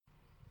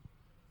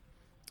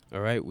All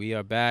right, we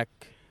are back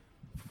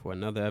for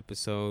another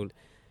episode.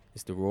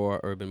 It's the Roar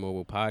Urban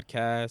Mobile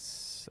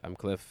Podcast. I'm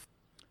Cliff.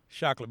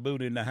 Chocolate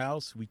Buddha in the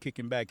house. We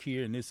kicking back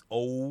here in this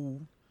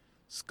old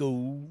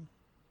school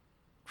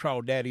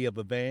crawdaddy of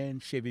a van,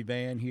 Chevy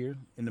van here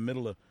in the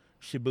middle of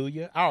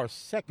Shibuya, our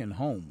second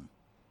home.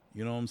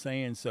 You know what I'm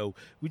saying? So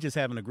we just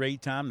having a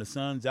great time. The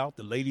sun's out.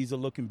 The ladies are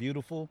looking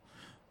beautiful.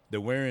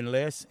 They're wearing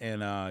less.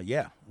 And,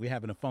 we're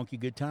having a funky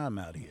good time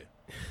out here.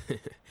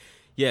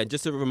 Yeah,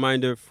 just a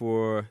reminder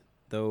for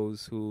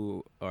those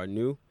who are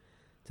new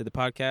to the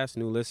podcast,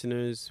 new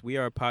listeners. We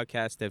are a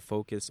podcast that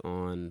focus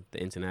on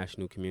the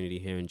international community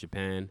here in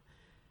Japan.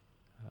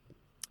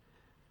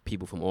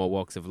 People from all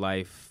walks of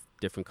life,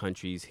 different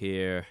countries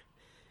here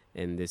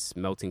in this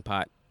melting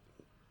pot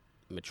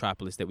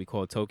metropolis that we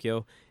call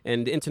Tokyo.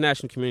 And the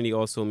international community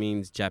also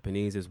means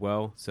Japanese as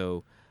well.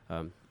 So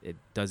it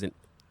doesn't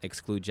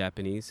exclude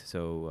Japanese.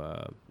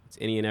 So it's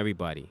any and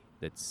everybody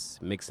that's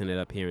mixing it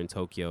up here in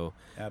Tokyo.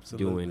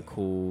 Absolutely. Doing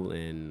cool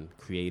and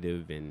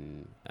creative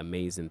and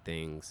amazing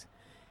things.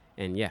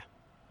 And yeah,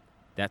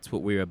 that's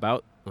what we're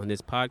about on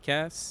this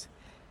podcast.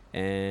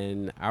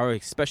 And our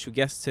special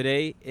guest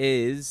today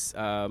is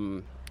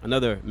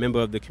another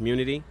member of the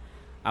community.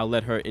 I'll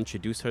let her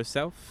introduce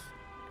herself.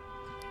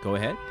 Go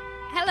ahead.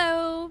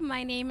 Hello,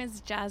 my name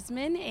is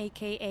Jasmine,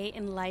 aka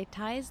Enlight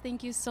Eyes.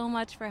 Thank you so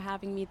much for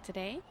having me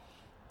today.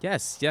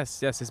 Yes.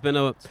 It's been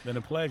a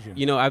pleasure.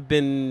 You know,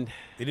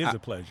 It is a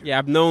pleasure. Yeah,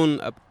 I've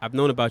known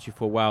about you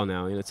for a while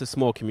now. You know, it's a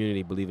small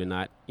community, believe it or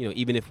not. You know,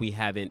 even if we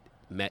haven't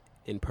met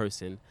in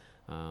person,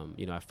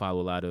 I follow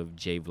a lot of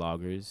J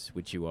vloggers,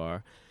 which you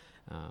are.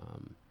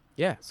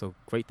 So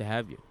great to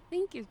have you.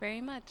 Thank you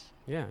very much.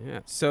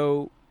 Yeah.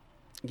 So,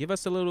 give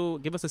us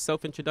a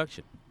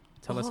self-introduction.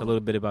 Tell us a little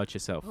bit about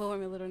yourself. Oh,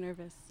 I'm a little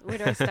nervous. Where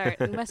do I start?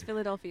 In West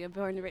Philadelphia,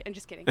 born and raised. I'm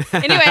just kidding.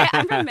 Anyway,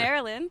 I'm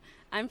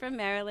from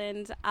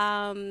Maryland.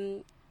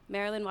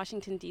 Maryland,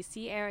 Washington,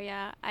 D.C.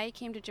 area. I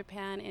came to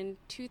Japan in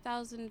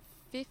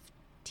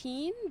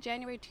 2015,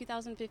 January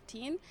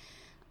 2015.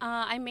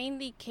 I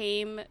mainly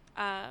came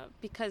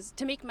because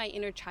to make my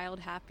inner child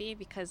happy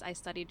because I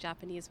studied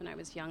Japanese when I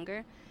was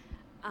younger.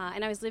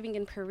 And I was living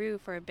in Peru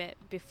for a bit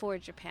before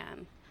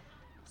Japan.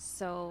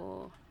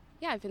 So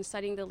yeah, I've been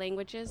studying the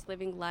languages,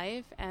 living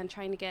life, and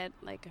trying to get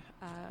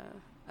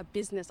a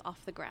business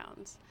off the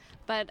ground.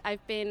 But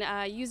I've been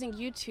using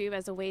YouTube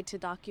as a way to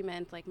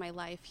document my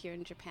life here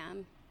in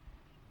Japan.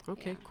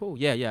 Okay, cool.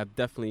 Yeah, I've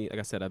definitely, like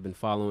I said, I've been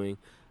following.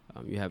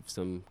 You have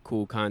some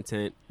cool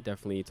content.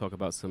 Definitely talk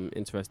about some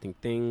interesting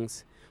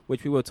things,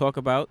 which we will talk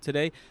about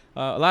today.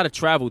 A lot of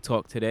travel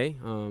talk today,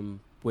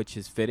 which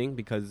is fitting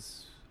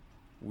because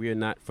we're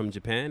not from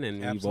Japan,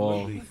 and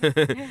Absolutely. we've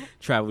all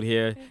traveled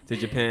here to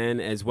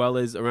Japan as well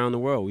as around the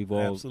world. We've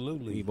all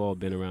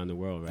been around the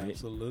world, right?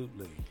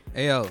 Absolutely.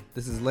 Ayo,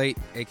 this is Late,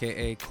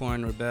 a.k.a.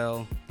 Corn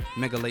Rebel,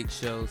 Mega Late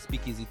Show,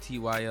 Speakeasy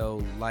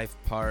TYO, Life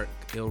Park,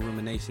 Ill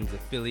Ruminations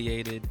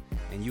affiliated,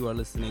 and you are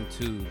listening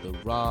to the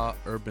Raw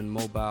Urban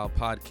Mobile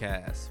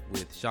Podcast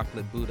with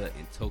Chocolate Buddha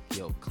and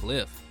Tokyo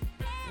Cliff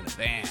in a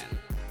van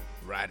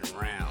riding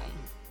around.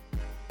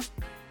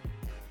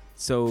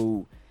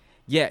 So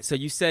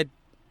you said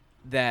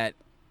that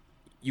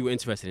you were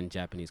interested in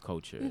Japanese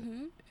culture.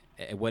 Mm-hmm.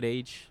 At what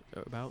age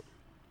about?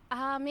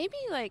 Maybe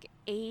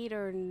 8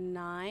 or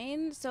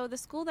 9. So the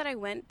school that I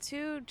went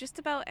to, just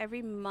about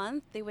every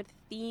month, they would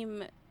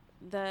theme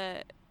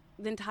the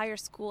entire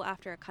school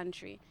after a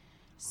country.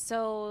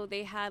 So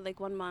they had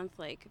 1 month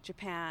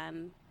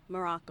Japan,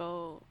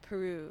 Morocco,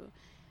 Peru.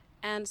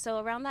 And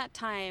so around that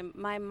time,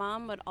 my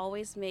mom would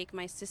always make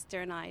my sister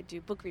and I do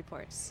book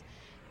reports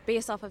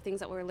based off of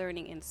things that we're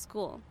learning in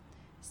school.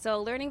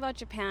 So learning about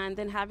Japan,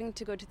 then having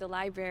to go to the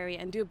library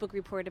and do a book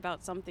report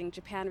about something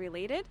Japan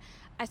related,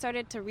 I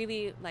started to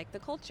really like the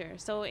culture.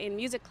 So in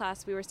music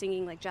class, we were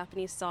singing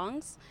Japanese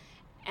songs.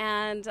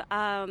 And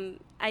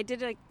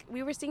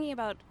we were singing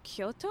about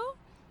Kyoto.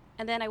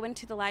 And then I went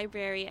to the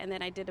library and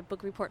then I did a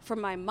book report for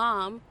my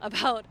mom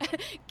about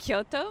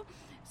Kyoto.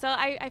 So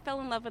I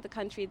fell in love with the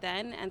country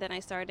then. And then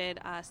I started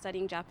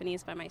studying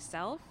Japanese by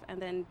myself.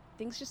 And then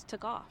things just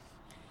took off.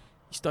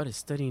 You started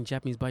studying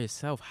Japanese by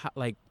yourself.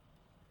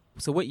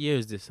 So what year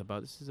is this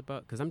about? This is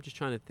about, because I'm just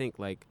trying to think,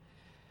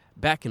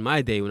 back in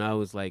my day when I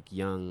was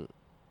young,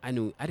 I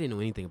didn't know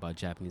anything about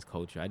Japanese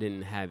culture. I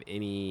didn't have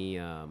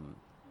I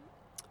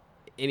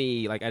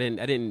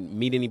didn't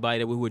meet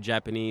anybody who were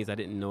Japanese. I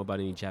didn't know about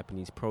any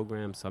Japanese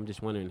programs. So I'm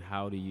just wondering,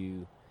 how do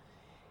you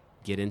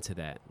get into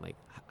that?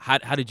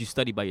 How did you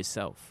study by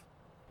yourself?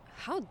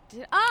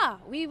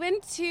 We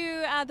went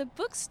to the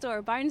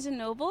bookstore, Barnes &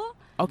 Noble.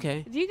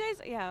 Okay. Do you guys,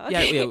 okay.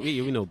 Yeah,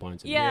 we know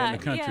Barnes & Noble. Yeah. In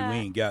the country, we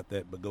ain't got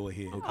that, but go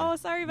ahead. Okay. Oh,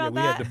 sorry about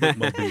we that. had the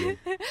bookmobile.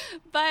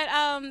 But,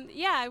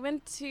 I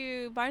went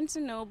to Barnes &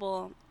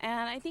 Noble,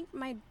 and I think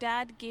my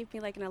dad gave me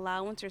an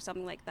allowance or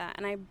something like that,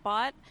 and I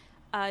bought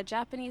a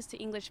Japanese to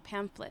English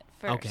pamphlet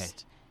first. Okay.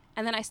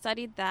 And then I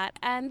studied that,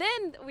 and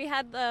then we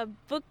had the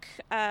book,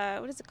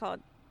 what is it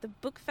called? The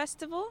book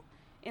festival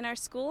in our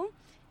school.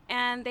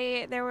 and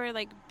there were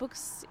like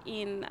books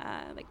in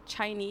like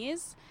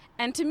Chinese.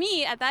 And to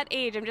me, at that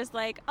age, I'm just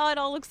like, oh, it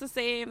all looks the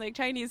same, like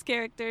Chinese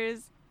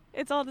characters.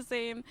 It's all the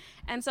same.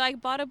 And so I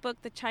bought a book,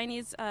 the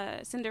Chinese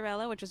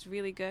Cinderella, which was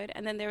really good.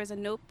 And then there was a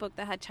notebook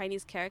that had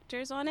Chinese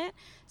characters on it.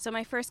 So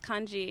my first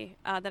kanji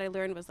that I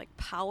learned was like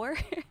power.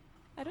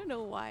 I don't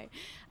know why.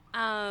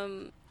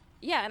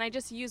 Yeah, and I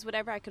just used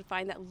whatever I could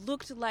find that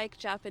looked like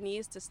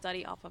Japanese to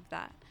study off of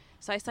that.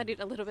 So I studied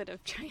a little bit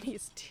of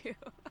Chinese too.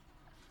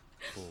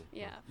 Cool.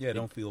 Yeah. Yeah,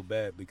 don't feel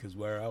bad because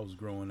where I was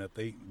growing up,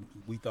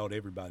 we thought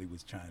everybody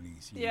was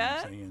Chinese. You know Yeah?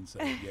 what I'm saying? So,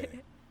 yeah.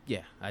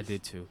 Yeah, I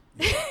did too.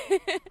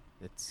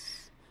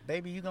 It's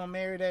Baby, you gonna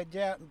marry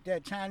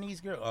that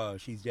Chinese girl? Oh,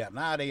 she's Japanese.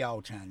 Nah, they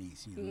all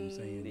Chinese. You know what I'm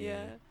saying?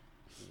 Yeah.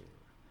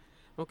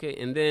 okay.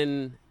 And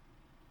then,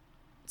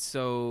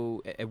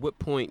 so at what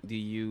point do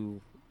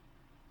you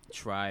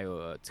try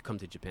to come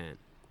to Japan?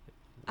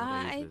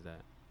 What age I was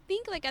that?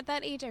 think like at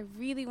that age I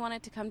really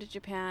wanted to come to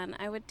Japan.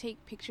 I would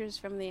take pictures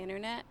from the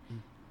internet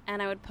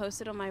and I would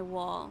post it on my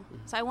wall.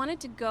 So I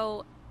wanted to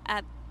go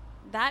at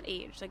that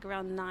age, like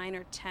around 9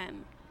 or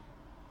 10.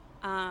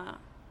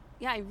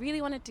 Yeah, I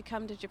really wanted to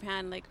come to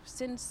Japan like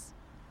since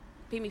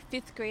maybe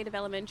 5th grade of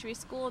elementary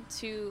school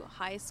to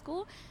high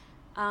school.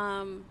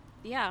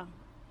 Yeah,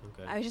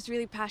 Okay. I was just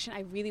really passionate.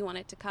 I really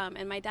wanted to come.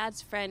 And my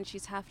dad's friend,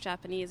 she's half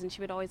Japanese, and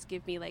she would always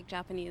give me like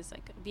Japanese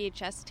like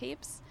VHS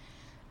tapes.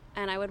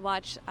 And I would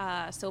watch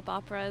soap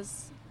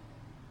operas.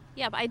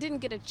 Yeah, but I didn't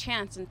get a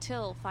chance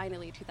until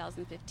finally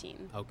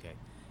 2015. Okay.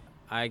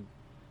 I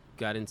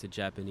got into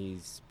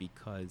Japanese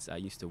because I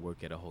used to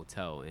work at a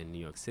hotel in New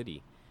York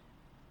City.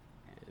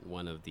 And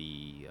one of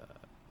the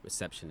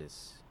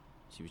receptionists,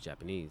 she was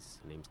Japanese.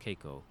 Her name's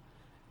Keiko.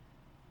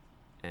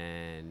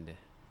 And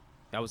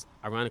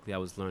ironically, I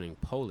was learning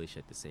Polish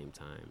at the same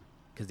time.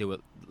 Because a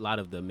lot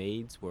of the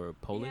maids were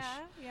Polish.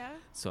 Yeah.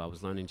 So I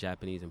was learning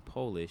Japanese and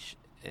Polish.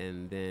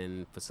 And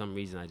then for some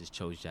reason, I just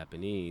chose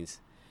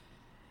Japanese.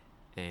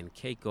 And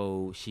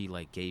Keiko, she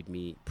like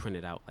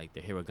printed out like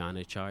the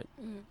hiragana chart.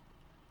 Mm-hmm.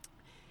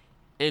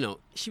 And,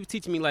 she was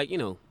teaching me like,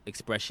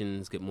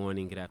 expressions, good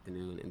morning, good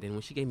afternoon. And then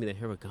when she gave me the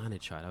hiragana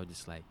chart, I was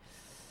just like,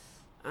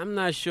 I'm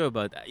not sure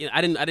about that.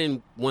 I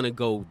didn't want to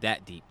go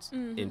that deep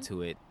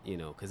into it,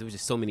 because it was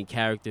just so many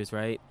characters,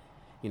 right?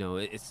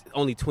 It's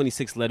only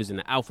 26 letters in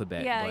the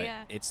alphabet,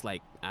 but it's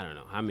like, I don't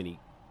know how many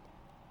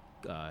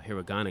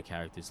hiragana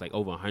characters, like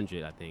over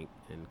 100, I think,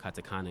 and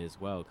katakana as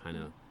well, kind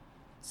of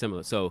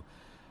similar. So,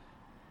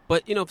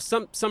 but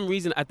for some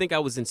reason, I think I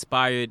was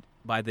inspired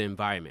by the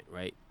environment,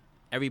 right?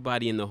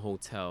 Everybody in the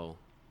hotel,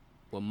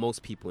 well,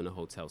 most people in the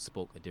hotel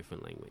spoke a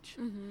different language.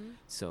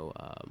 So,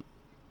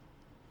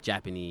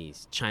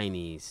 Japanese,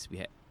 Chinese, we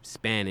had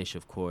Spanish,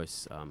 of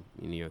course,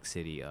 in New York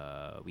City.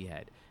 We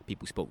had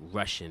people who spoke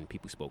Russian,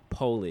 people who spoke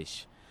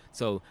Polish.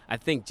 So I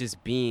think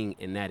just being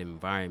in that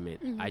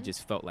environment, I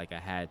just felt like I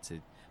had to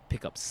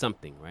pick up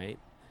something, right?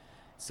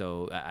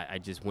 So I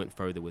just went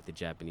further with the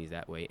Japanese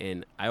that way.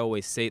 And I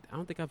always say, I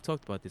don't think I've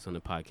talked about this on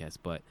the podcast,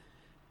 but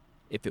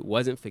if it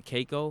wasn't for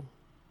Keiko,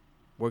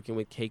 working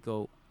with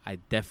Keiko, I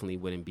definitely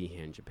wouldn't be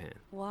here in Japan.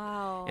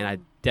 Wow. And I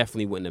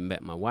definitely wouldn't have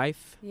met my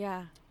wife.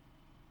 Yeah.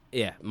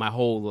 Yeah, my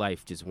whole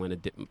life just went a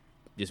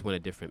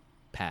different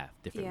path,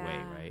 different way,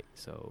 right?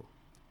 So,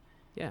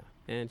 yeah.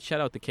 And shout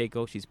out to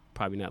Keiko. She's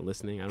probably not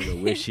listening. I don't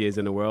know where she is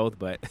in the world,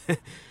 but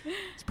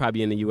it's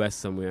probably in the U.S.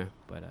 somewhere.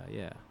 But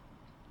yeah.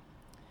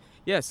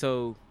 Yeah.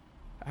 So,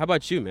 how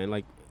about you, man?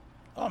 Like,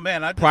 Oh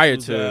man, I just prior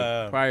was,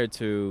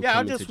 to yeah, I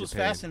coming just to was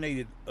Japan.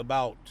 fascinated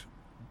about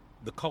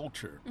the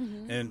culture,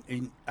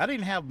 and I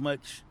didn't have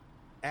much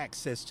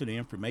access to the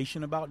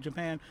information about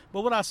Japan,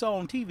 but what I saw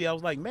on TV, I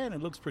was like, man,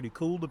 it looks pretty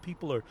cool. The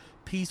people are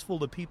peaceful.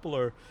 The people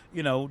are,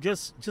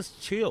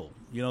 just chill.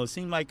 It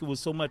seemed like it was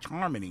so much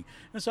harmony,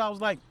 and so I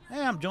was like,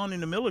 hey, I'm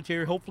joining the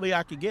military. Hopefully,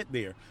 I could get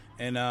there.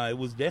 And it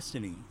was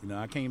destiny.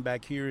 I came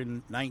back here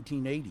in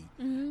 1980,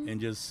 and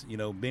just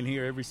been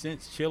here ever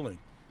since, chilling.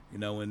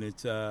 And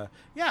it's,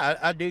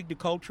 I dig the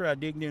culture, I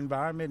dig the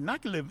environment, and I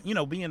can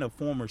live, being a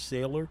former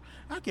sailor,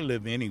 I can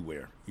live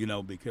anywhere,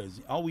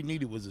 because all we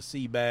needed was a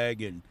sea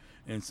bag and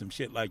some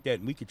shit like that,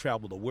 and we could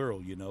travel the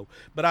world,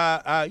 But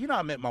I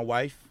met my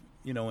wife,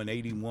 in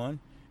 81,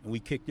 and we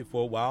kicked it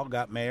for a while,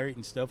 got married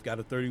and stuff, got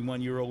a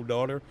 31-year-old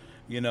daughter,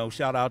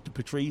 shout out to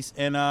Patrice.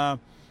 And, I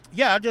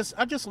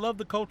just love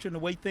the culture and the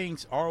way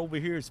things are over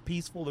here. It's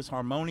peaceful, it's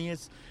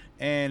harmonious,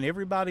 and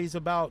everybody's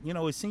about,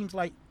 it seems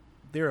like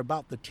they're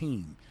about the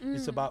team.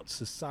 It's about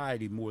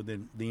society more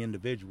than the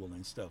individual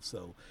and stuff.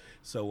 So,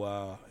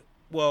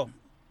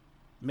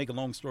 make a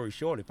long story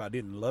short, if I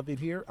didn't love it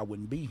here, I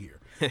wouldn't be here.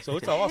 So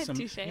it's awesome,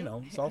 Touche. it's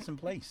an awesome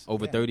place.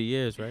 Over 30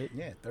 years, right?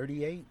 Yeah,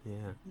 38 Yeah.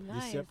 this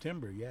Nice.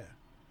 September, yeah.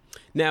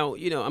 Now,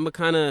 I'm going to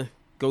kind of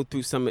go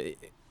through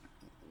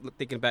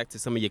thinking back to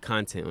some of your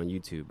content on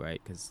YouTube,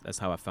 right? Because that's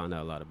how I found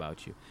out a lot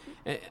about you.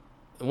 And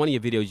in one of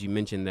your videos, you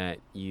mentioned that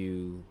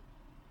you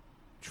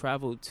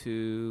traveled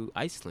to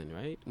Iceland,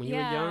 right? When you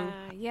were young?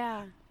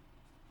 Yeah.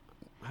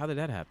 How did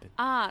that happen?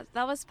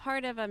 That was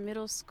part of a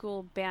middle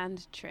school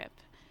band trip.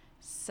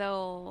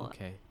 So,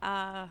 Okay.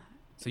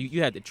 So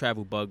you had the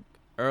travel bug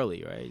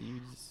early, right?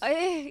 You just...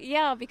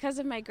 Yeah, because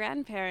of my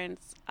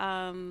grandparents.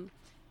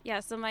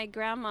 So my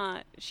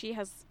grandma, she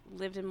has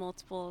lived in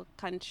multiple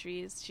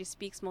countries. She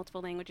speaks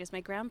multiple languages. My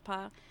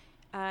grandpa,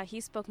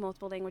 he spoke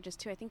multiple languages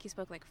too. I think he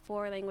spoke like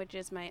 4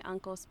 languages. My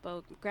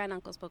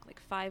granduncle spoke like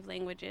 5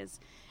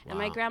 languages. And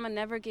my Wow. grandma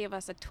never gave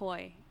us a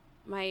toy.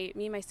 Me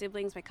and my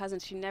siblings, my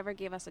cousins, she never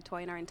gave us a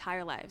toy in our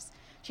entire lives.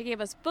 She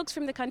gave us books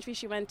from the country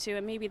she went to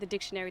and maybe the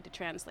dictionary to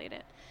translate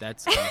it.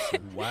 That's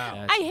awesome. Wow.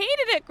 That's- I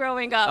hated it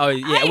growing up. Oh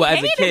yeah, I well as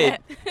a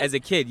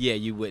hated kid, it. yeah,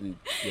 you wouldn't.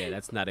 Yeah,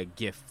 that's not a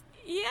gift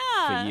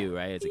Yeah. for you,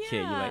 right? As a kid,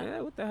 you're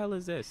like, what the hell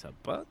is this? A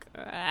book?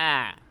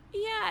 Ah.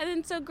 Yeah, and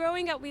then so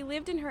growing up, we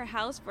lived in her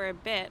house for a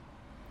bit,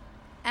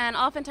 and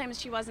oftentimes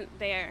she wasn't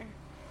there.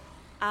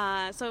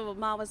 So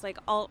Ma was like,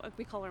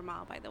 we call her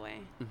Ma, by the way.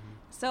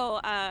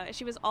 So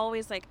she was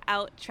always like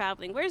out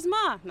traveling. Where's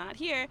Ma? Not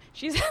here.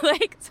 She's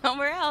like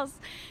somewhere else.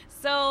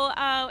 So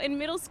in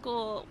middle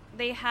school,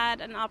 they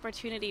had an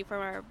opportunity for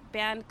our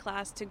band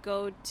class to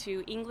go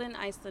to England,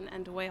 Iceland,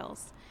 and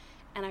Wales.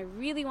 And I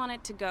really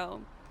wanted to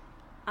go.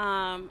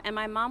 And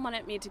my mom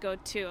wanted me to go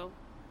too.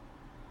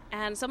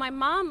 And so my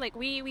mom, like,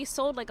 we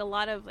sold like a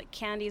lot of like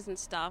candies and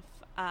stuff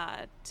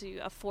to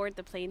afford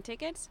the plane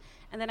tickets.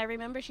 And then I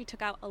remember she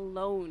took out a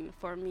loan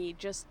for me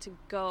just to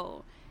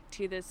go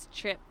to this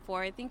trip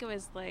for, I think it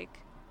was like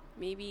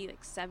maybe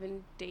like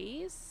 7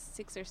 days,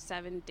 6 or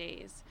 7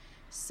 days.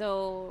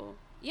 So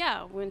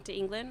yeah, went to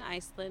England,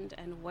 Iceland,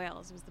 and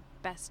Wales. It was the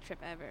best trip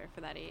ever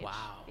for that age.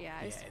 Wow.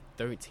 Yeah. Yeah, at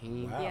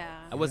 13. Wow. Yeah.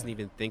 I wasn't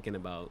even thinking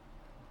about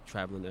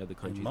traveling to other Your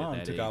countries mom at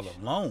that took age. out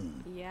a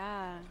loan.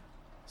 Yeah.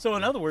 So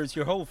in other words,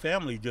 your whole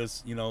family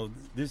just,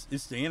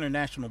 it's the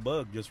international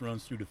bug just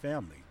runs through the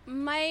family.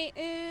 My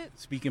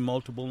Speaking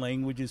multiple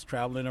languages,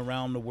 traveling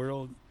around the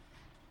world.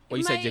 Well,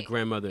 you said your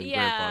grandmother and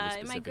grandfather Yeah,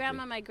 specifically. my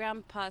grandma, my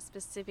grandpa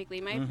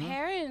specifically. My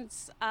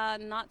parents,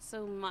 not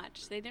so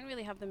much. They didn't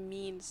really have the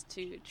means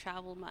to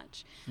travel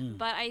much.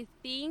 But I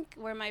think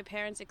where my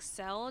parents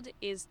excelled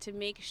is to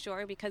make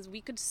sure, because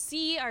we could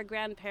see our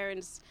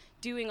grandparents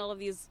doing all of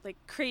these like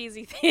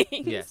crazy things.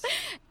 Yes.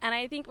 And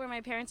I think where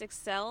my parents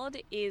excelled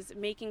is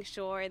making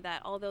sure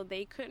that although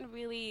they couldn't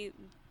really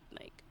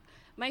like,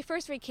 my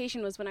first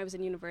vacation was when I was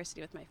in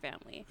university with my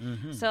family.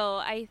 So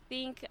I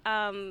think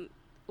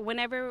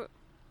whenever,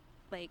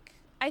 like,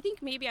 I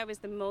think maybe I was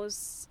the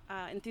most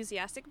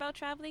enthusiastic about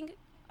traveling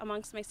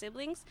amongst my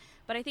siblings,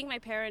 but I think my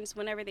parents,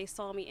 whenever they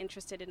saw me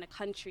interested in a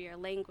country or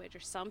language or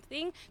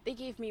something, they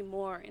gave me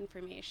more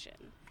information.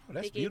 Oh,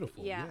 that's They gave-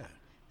 beautiful. yeah. Yeah.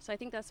 So I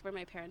think that's where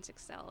my parents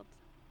excelled.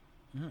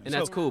 And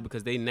that's cool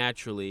because they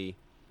naturally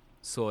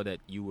saw that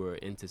you were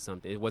into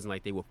something. It wasn't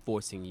like they were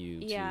forcing you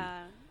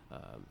Yeah. to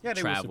Yeah,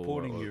 they travel were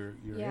supporting or your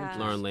Yeah. interests.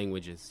 learn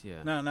languages.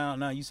 Yeah.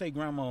 Now, you say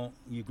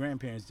your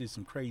grandparents did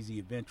some crazy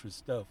adventurous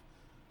stuff.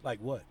 Like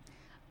what?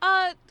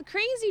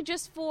 Crazy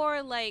just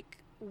for like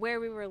where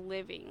we were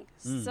living.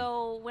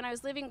 So when I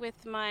was living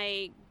with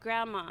my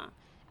grandma,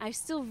 I was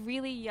still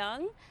really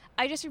young.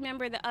 I just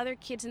remember the other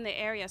kids in the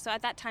area. So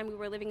at that time we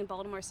were living in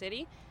Baltimore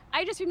City.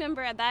 I just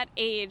remember at that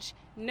age,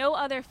 no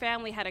other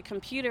family had a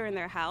computer in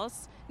their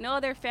house. No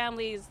other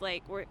families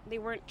they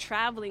weren't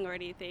traveling or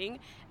anything.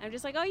 And I'm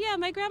just like, oh yeah,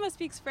 my grandma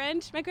speaks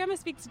French. My grandma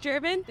speaks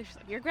German. They're just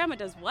like, your grandma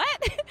does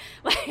what?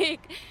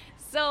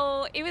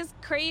 So it was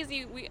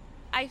crazy.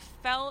 I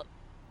felt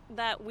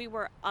that we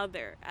were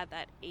other at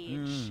that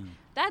age.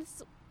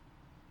 That's,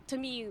 to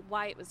me,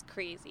 why it was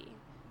crazy.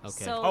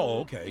 Okay. So, Oh,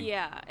 okay.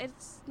 Yeah,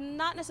 it's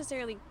not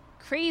necessarily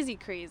crazy,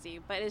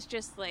 but it's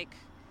just like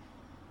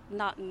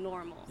not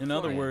normal. In for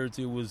other it. words,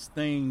 it was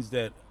things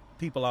that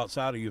people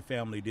outside of your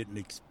family didn't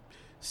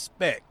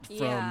expect from,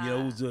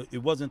 Yeah. it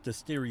wasn't the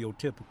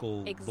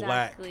stereotypical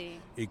black Exactly.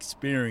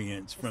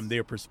 experience from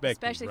their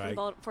perspective, Especially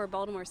right? for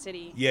Baltimore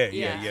City. Yeah.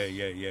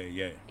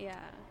 Yeah.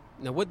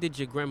 Now, what did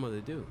your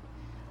grandmother do?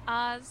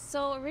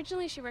 So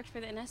originally she worked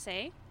for the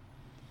NSA.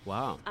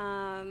 Wow.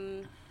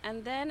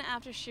 And then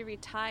after she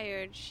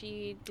retired,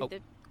 she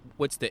did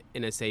What's the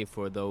NSA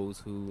for those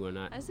who are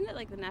not? isn't it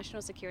like the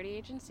National Security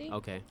Agency?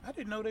 Okay. I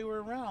didn't know they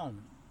were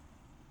around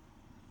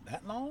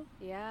that long.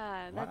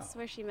 Yeah, that's Wow.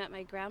 where she met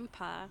my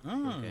grandpa.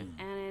 Okay.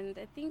 And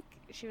I think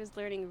she was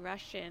learning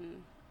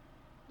Russian.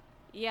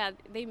 Yeah,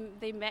 they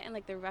met in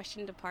like the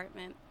Russian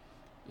department.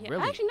 Yeah,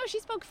 Really? actually no, she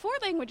spoke 4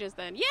 languages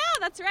then. Yeah,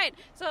 that's right.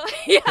 So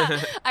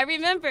yeah, I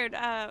remembered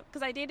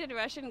because I dated a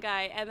Russian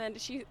guy, and then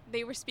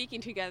they were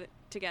speaking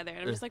together, and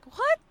I'm just like,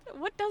 what?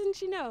 What doesn't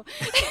she know?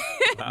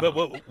 But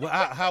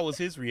how was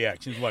his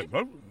reaction? Like,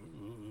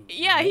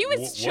 Yeah, he was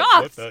what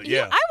shocked. the- Yeah,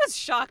 yeah. I was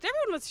shocked.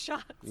 Everyone was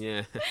shocked.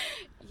 Yeah.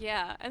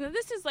 Yeah, and then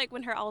this is like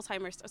when her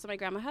Alzheimer's. So my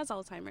grandma has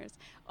Alzheimer's.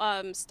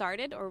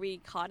 Started, or we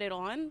caught it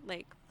on,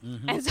 like,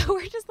 and so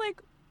we're just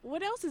like,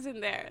 what else is in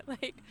there?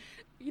 Like,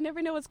 you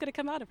never know what's gonna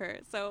come out of her.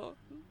 So,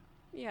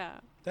 yeah.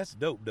 That's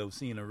dope, though,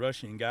 seeing a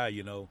Russian guy,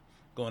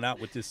 going out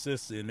with his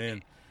sister, and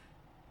then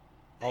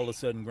all of a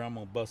sudden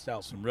grandma busts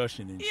out some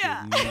Russian and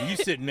Yeah. shit. And you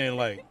sitting there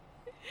like,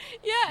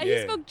 Yeah, he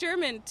Yeah. spoke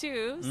German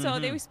too. So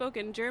they spoke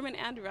in German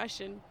and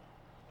Russian.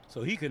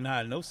 So he couldn't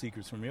hide no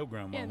secrets from your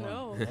grandma. Yeah, huh?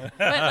 no. But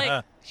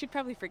like, she'd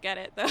probably forget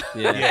it though.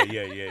 Yeah.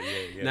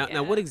 Yeah.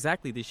 Now, what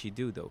exactly did she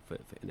do though for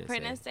NSA? For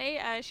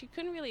NSA, she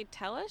couldn't really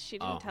tell us. She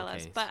didn't tell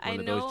us, It's but one I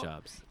of know. those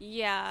jobs.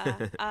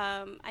 Yeah,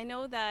 I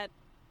know that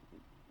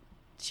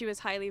she was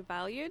highly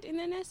valued in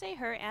NSA.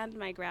 Her and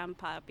my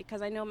grandpa,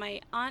 because I know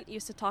my aunt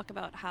used to talk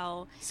about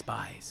how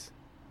Spies.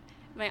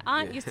 my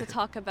aunt used to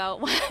talk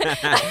about what.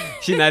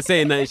 She's not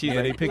saying nothing. She's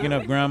Yeah, they picking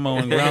up grandma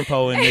and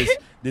grandpa in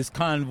this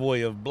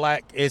convoy of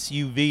black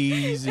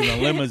SUVs and a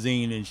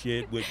limousine and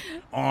shit with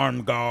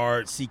armed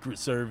guards, Secret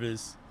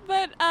Service.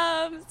 But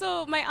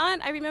so my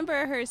aunt, I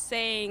remember her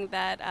saying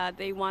that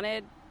they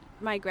wanted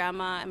my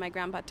grandma and my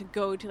grandpa to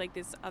go to like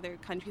these other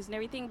countries and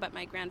everything, but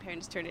my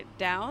grandparents turned it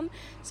down.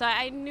 So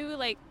I knew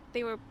like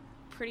they were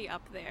pretty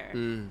up there,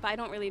 but I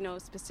don't really know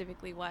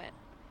specifically what.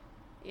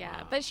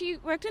 Yeah, Wow. but she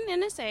worked in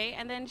NSA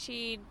and then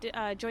she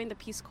joined the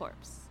Peace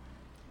Corps,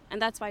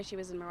 and that's why she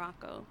was in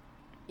Morocco.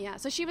 Yeah,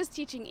 so she was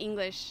teaching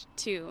English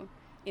too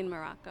in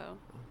Morocco.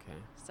 Okay.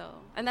 So,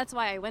 and that's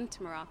why I went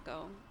to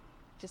Morocco,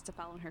 just to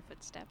follow in her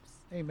footsteps.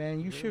 Hey man,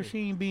 you sure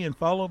she ain't being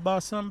followed by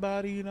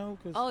somebody? You know?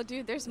 'Cause Oh,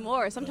 dude, there's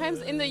more.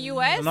 Sometimes in the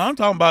U.S. no, I'm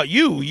talking about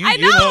you. You I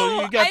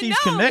know, you got I these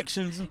know.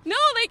 connections. No,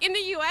 like in the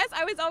U.S.,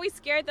 I was always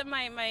scared that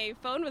my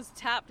phone was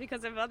tapped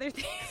because of other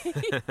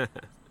things.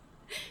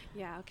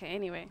 Yeah. Okay.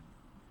 Anyway.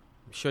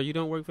 Sure, you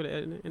don't work for the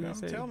I'm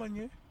NSA? telling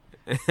you.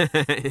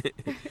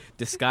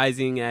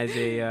 Disguising as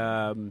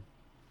a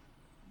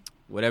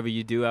whatever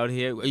you do out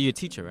here. You're a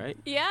teacher, right?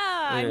 Yeah,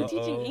 I'm Uh-oh.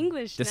 teaching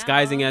English.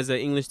 Disguising now. as an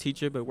English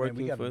teacher, but Man,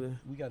 working we for the.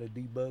 gotta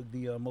debug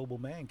the mobile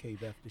man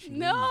cave after she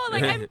No, leaves.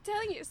 like I'm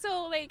telling you.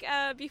 So like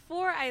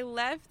before I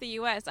left the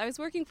U.S., I was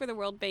working for the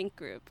World Bank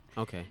Group.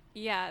 Okay.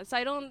 Yeah. So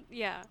I don't.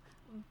 Yeah.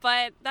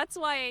 But that's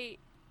why.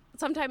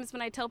 Sometimes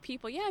when I tell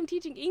people, yeah, I'm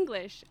teaching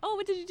English. Oh,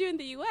 what did you do in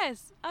the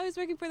U.S.? I was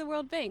working for the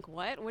World Bank.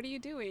 What? What are you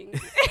doing?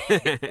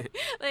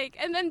 Like,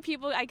 and then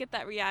I get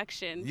that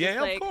reaction. Yeah,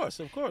 Just like,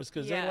 of course,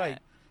 because Yeah. they're like,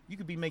 you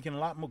could be making a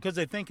lot more because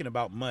they're thinking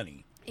about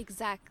money.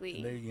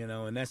 Exactly. They,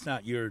 and that's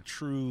not your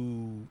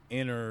true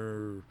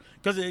inner.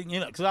 Because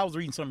because I was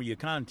reading some of your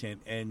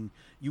content and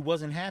you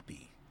wasn't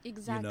happy.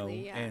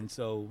 Exactly. Yeah. And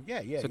so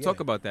So talk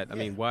about that. I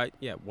mean, why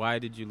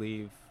did you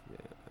leave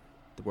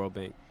the World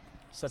Bank?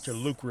 Such a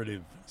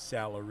lucrative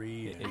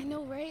salary and I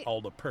know, right? all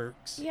the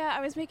perks. Yeah,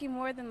 I was making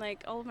more than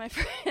like all of my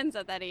friends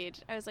at that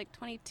age. I was like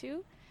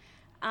 22.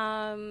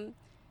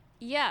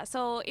 Yeah,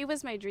 so it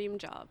was my dream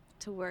job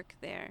to work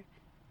there.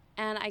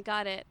 And I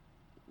got it,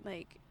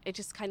 like, it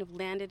just kind of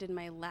landed in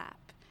my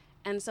lap.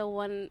 And so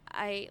when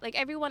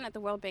everyone at the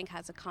World Bank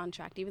has a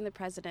contract, even the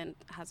president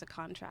has a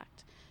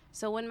contract.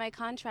 So when my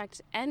contract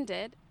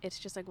ended, it's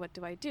just like, what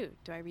do I do?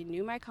 Do I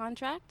renew my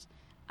contract?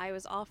 I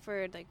was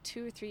offered like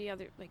 2 or 3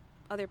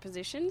 other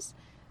positions,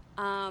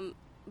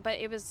 but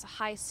it was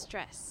high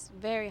stress,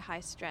 very high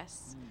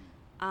stress.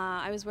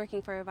 I was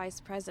working for a vice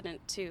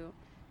president too,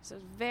 so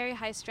it was very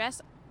high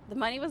stress. The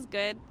money was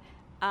good,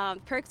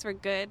 perks were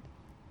good,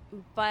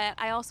 but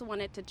I also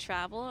wanted to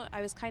travel. I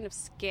was kind of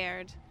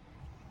scared,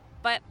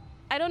 but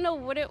I don't know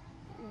what it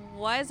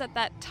was at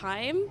that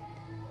time.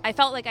 I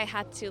felt like I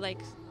had to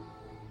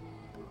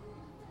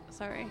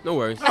sorry. No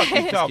worries. Oh,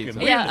 keep talking. Keep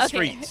We're talking. in the okay.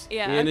 streets.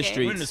 Yeah, We're in the okay.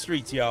 streets. We're in the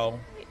streets, y'all.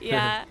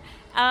 Yeah.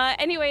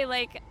 Anyway,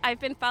 like I've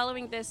been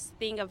following this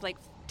thing of like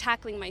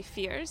tackling my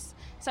fears.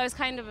 So I was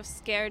kind of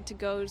scared to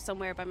go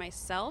somewhere by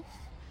myself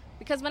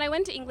because when I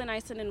went to England,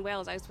 Iceland, and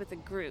Wales, I was with a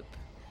group.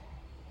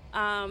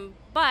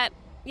 But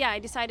yeah, I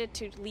decided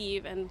to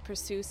leave and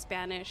pursue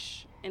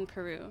Spanish in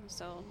Peru.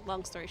 So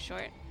long story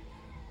short,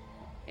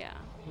 yeah,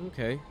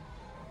 Okay.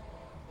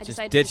 I Just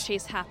decided to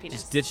chase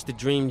happiness. Just ditch the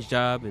dreams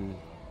job and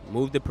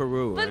move to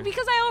Peru. But right?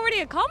 because I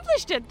already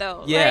accomplished it,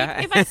 though. Yeah.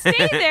 Like, if I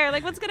stay there,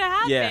 like, what's gonna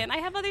happen? Yeah. I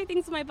have other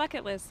things on my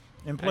bucket list.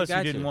 And plus, you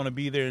got didn't you. want to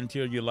be there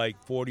until you're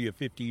like 40 or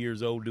 50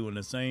 years old doing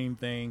the same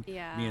thing,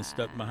 Yeah. being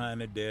stuck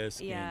behind a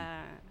desk.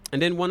 Yeah.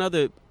 And then one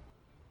other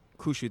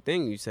crucial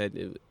thing you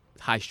said,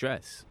 high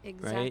stress. Right?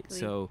 Exactly.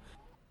 So,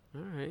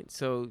 all right.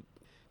 So,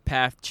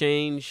 path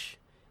change.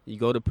 You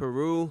go to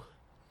Peru.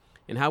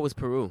 And how was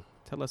Peru?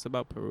 Tell us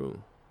about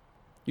Peru.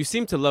 You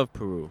seem to love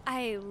Peru.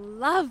 I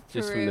love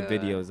Peru. Just from the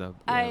videos of.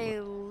 I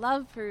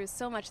love Peru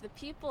so much. The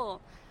people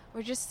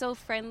were just so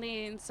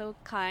friendly and so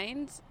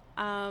kind.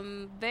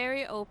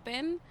 Very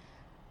open.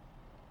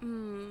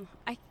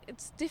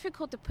 It's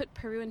difficult to put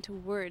Peru into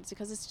words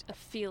because it's a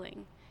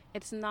feeling.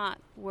 It's not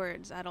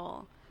words at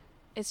all.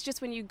 It's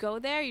just when you go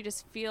there, you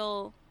just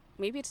feel.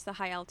 Maybe it's the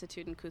high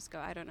altitude in Cusco.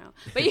 I don't know,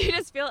 but you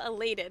just feel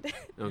elated.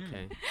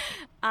 Okay.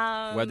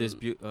 Um, Weather's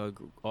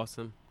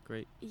awesome.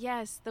 Great.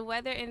 Yes, the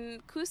weather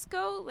in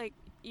Cusco, like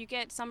you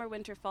get summer,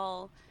 winter,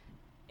 fall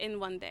in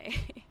one day.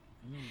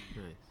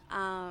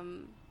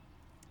 Nice.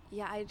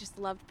 Yeah, I just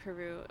loved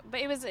Peru, but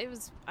it was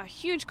a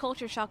huge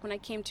culture shock when I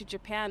came to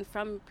Japan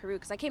from Peru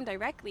because I came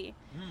directly.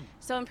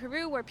 So in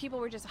Peru, where people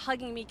were just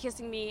hugging me,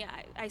 kissing me,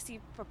 I see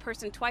a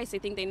person twice, they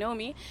think they know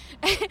me.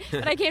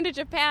 But I came to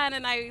Japan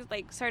and I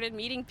like started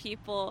meeting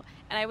people,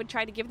 and I would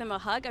try to give them a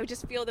hug. I would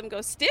just feel them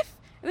go stiff,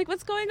 and like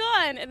what's going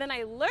on? And then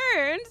I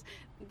learned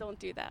don't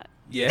do that.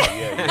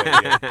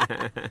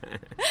 Yeah.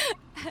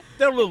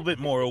 They're a little bit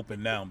more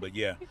open now, but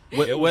yeah.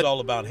 It was all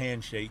about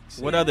handshakes.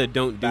 What other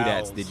don't do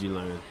that's bows. did you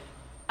learn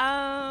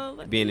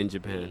Let being me in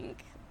Japan?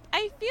 think.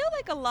 I feel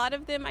like a lot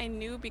of them I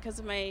knew because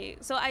of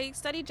so I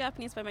studied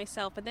Japanese by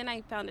myself, but then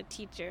I found a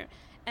teacher,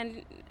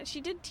 and she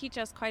did teach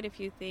us quite a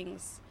few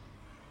things.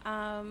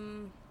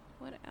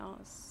 What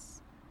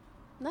else?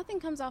 Nothing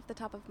comes off the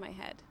top of my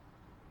head.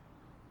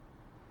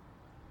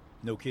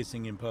 No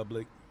kissing in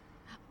public.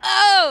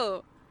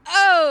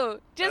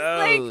 Just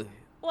like,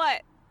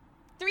 what?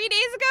 4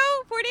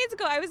 days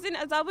ago, I was in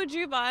Azabu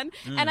Juban,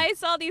 and I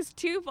saw these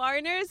two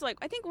foreigners. Like,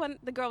 I think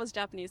the girl was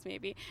Japanese,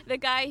 maybe. The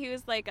guy, he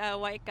was like a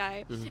white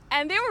guy,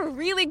 and they were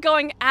really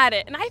going at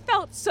it, and I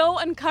felt so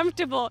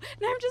uncomfortable.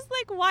 And I'm just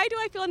like, why do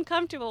I feel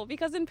uncomfortable?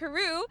 Because in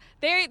Peru,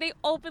 they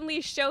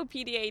openly show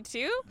PDA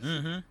too.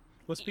 Mm-hmm.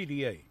 What's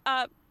PDA?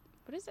 What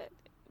is it?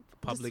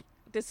 Public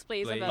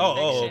Displays of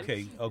display.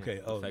 affection.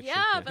 Okay. Oh, Affection.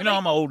 Yeah, but you know, like,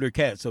 I'm an older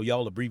cat, so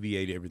y'all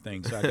abbreviate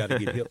everything, so I got to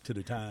get hip to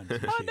the times.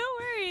 And oh, shit. no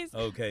worries.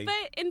 Okay.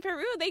 But in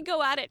Peru, they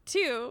go at it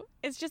too.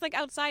 It's just like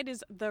outside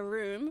is the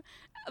room,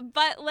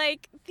 but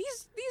like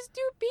these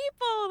two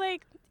people,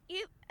 like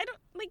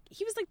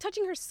he was like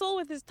touching her soul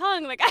with his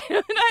tongue. Like I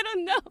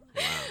don't know,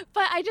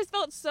 but I just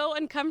felt so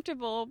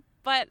uncomfortable.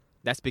 But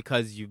That's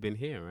because you've been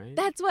here, right?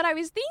 that's what I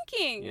was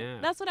thinking. Yeah.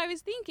 That's what I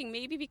was thinking.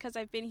 Maybe because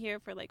I've been here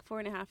for like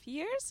 4.5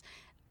 years,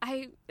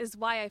 is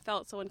why I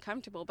felt so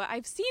uncomfortable. But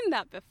I've seen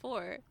that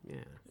before.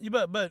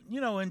 Yeah. But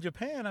you know, in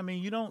Japan, I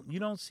mean, you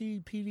don't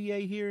see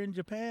PDA here in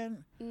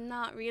Japan.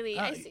 Not really.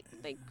 I see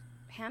like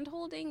hand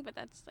holding, but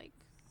that's like.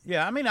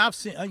 Yeah, I mean, I've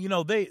seen. You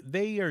know,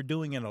 they are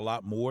doing it a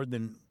lot more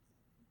than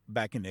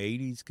back in the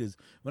 80s, because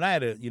when I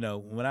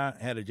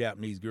had a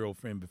Japanese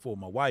girlfriend before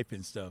my wife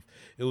and stuff,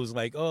 it was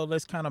like, oh,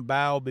 let's kind of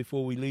bow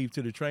before we leave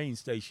to the train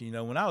station. You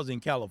know, when I was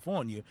in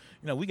California,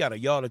 you know, we got a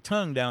yard of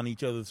tongue down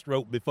each other's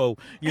throat before,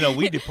 you know,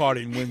 we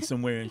departed and went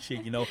somewhere and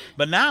shit, you know.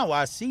 But now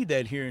I see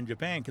that here in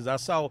Japan, because I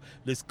saw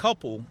this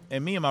couple,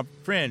 and me and my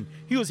friend,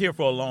 he was here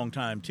for a long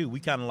time too.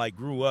 We kind of like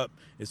grew up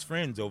as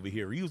friends over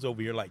here. He was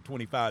over here like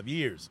 25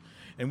 years,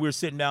 and we were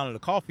sitting down at a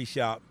coffee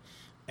shop.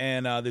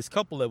 And this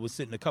couple that was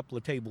sitting a couple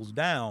of tables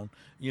down,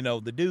 you know,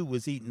 the dude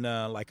was eating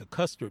like a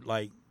custard,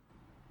 like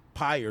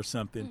pie or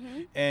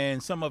something.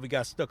 And some of it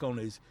got stuck on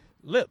his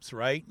lips,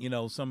 right? You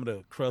know, some of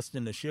the crust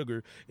and the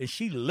sugar. And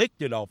she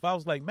licked it off. I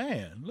was like,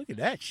 man, look at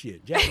that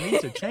shit.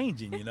 Japanese are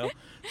changing, you know.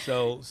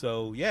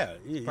 So yeah.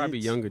 Probably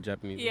younger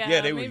Japanese.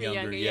 Yeah, they were maybe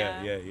younger.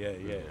 younger,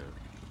 Yeah.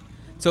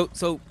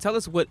 So tell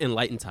us what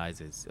Enlightened Ties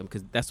is,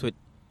 because that's what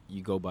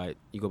you go by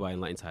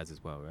Enlightened Ties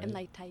as well, right?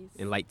 Enlightened Ties.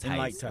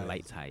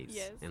 Enlightened Ties.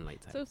 Yes.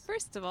 Enlightened Ties. So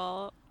first of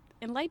all,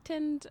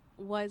 Enlightened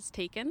was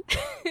taken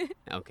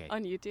Okay.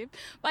 on YouTube,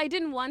 but I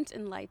didn't want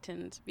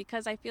Enlightened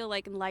because I feel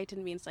like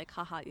Enlightened means like,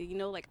 haha, you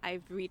know, like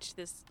I've reached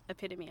this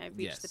epitome, I've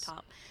reached the Yes.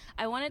 top.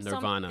 I wanted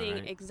Nirvana, something,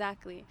 right?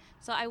 exactly.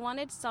 So I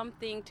wanted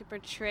something to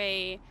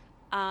portray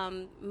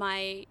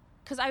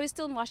because I was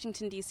still in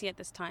Washington, D.C. at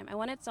this time. I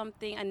wanted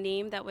a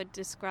name that would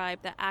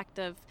describe the act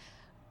of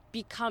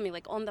becoming,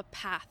 like on the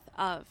path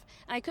of.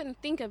 And I couldn't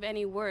think of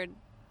any word.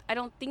 I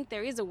don't think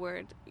there is a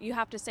word. You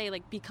have to say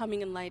like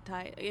becoming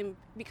enlightened or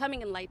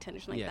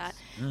something like that.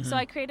 So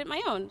I created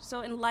my own.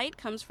 So enlight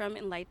comes from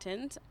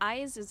enlightened.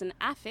 Eyes is an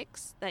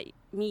affix that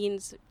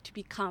means to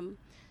become.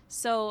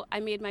 So I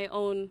made my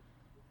own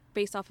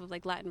based off of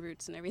like Latin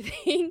roots and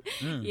everything.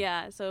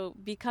 Yeah. So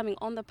becoming,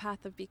 on the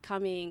path of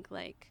becoming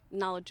like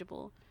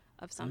knowledgeable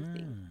of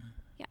something.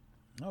 Yeah.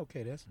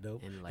 Okay, that's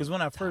dope. Enlightened Because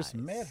when I first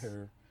Ties. met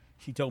her,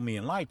 she told me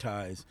Enlightened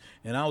Ties,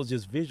 and I was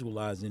just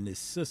visualizing this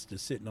sister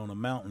sitting on a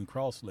mountain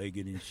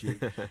cross-legged and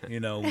shit, you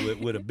know,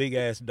 with a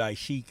big-ass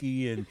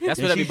daishiki. And That's and what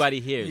she's- everybody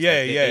hears. Yeah,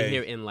 Like, yeah. They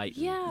hear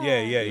Enlightened.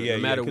 Yeah.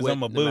 No matter because what-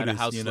 I'm a no matter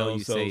how Buddhist, you slow know,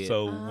 you so say it.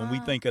 when we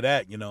think of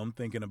that, you know, I'm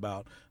thinking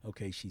about,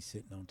 okay, she's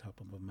sitting on top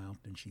of a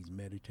mountain, she's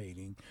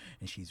meditating,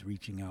 and she's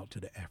reaching out to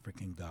the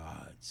African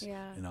gods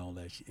Yeah. and all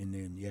that, and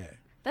then,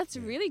 That's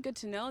really good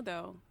to know,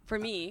 though, for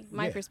me,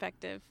 my yeah.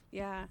 perspective.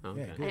 Yeah.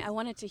 Okay. Yeah, good. I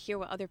wanted to hear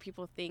what other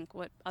people think,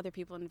 what other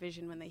people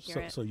envision when they hear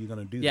it. So you're going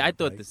to do Yeah, that, I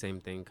thought right? the same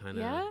thing, kind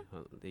of. Yeah?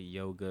 The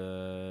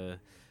yoga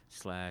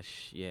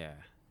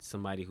 /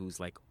 somebody who's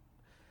like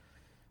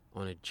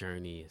on a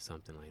journey or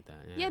something like that.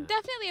 Yeah,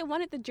 definitely. I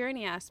wanted the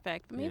journey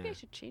aspect, but maybe Yeah. I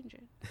should change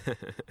it.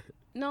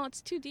 No, it's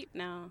too deep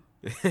now.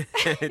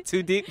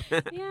 Too deep.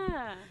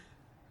 Yeah.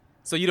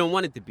 So you don't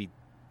want it to be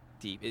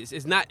deep.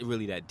 It's not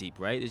really that deep,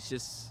 right? It's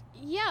just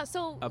Yeah,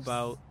 so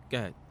about. Go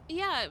ahead.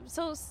 Yeah,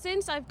 so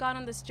since I've gone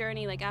on this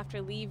journey, like after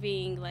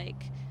leaving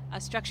like a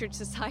structured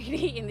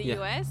society in the Yeah.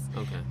 U.S.,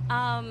 Okay.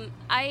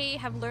 I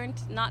have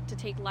learned not to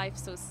take life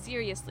so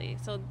seriously.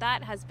 So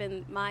that has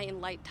been my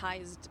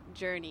enlightened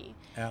journey.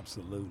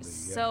 Absolutely.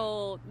 Yeah.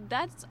 So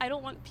I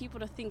don't want people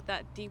to think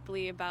that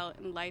deeply about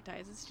enlightened.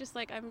 It's just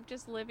like I'm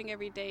just living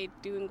every day,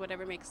 doing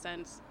whatever makes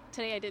sense.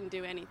 Today I didn't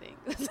do anything.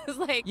 This is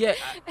like Yeah,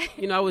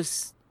 I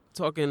was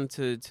talking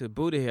to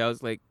Buddha here. I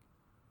was like,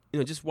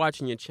 just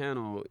watching your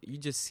channel, you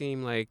just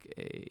seem like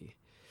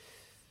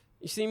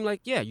you seem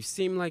like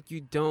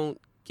you don't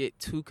get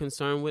too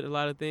concerned with a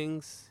lot of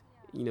things.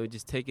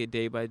 just take it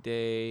day by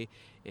day,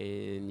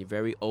 and you're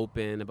very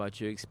open about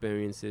your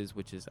experiences,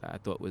 which is I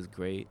thought was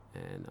great,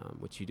 and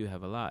which you do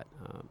have a lot.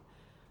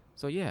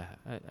 So yeah,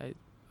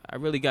 I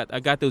really got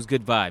those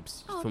good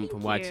vibes from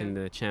watching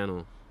the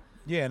channel.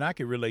 Yeah, and I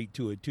can relate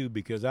to it too,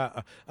 because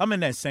I'm in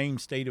that same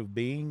state of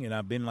being, and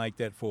I've been like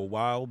that for a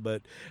while.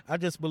 But I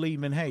just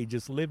believe in, hey,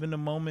 just live in the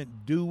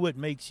moment, do what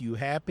makes you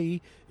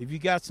happy. If you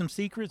got some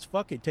secrets,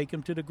 fuck it, take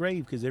them to the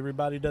grave, because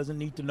everybody doesn't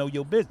need to know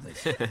your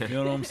business. You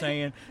know what I'm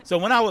saying? So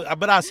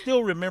but I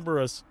still remember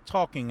us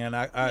talking, and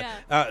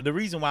the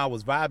reason why I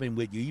was vibing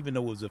with you, even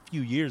though it was a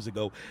few years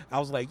ago, I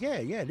was like,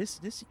 yeah,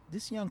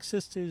 this young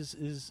sister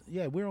is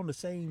we're on the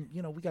same,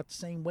 we got the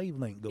same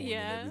wavelength going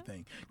and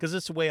everything, because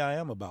it's the way I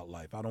am about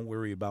life. I don't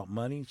worry about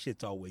money.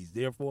 Shit's always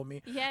there for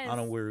me. Yes. I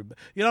don't worry about,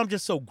 I'm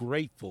just so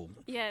grateful.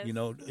 Yes.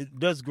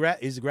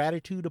 Is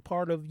gratitude a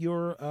part of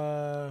your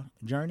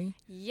journey?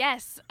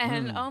 Yes.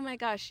 And oh my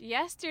gosh,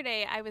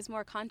 yesterday I was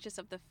more conscious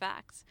of the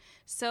facts.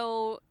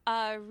 So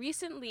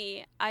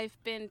recently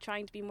I've been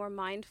trying to be more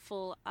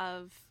mindful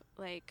of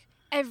like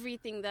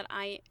everything that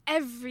I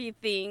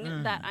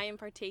am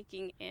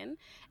partaking in,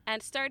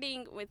 and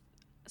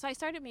I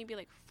started maybe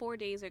like 4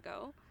 days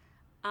ago.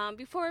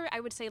 Before I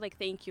would say like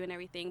thank you and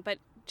everything, but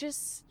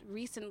just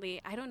recently,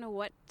 I don't know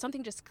what,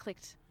 something just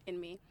clicked in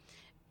me.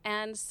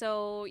 And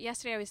so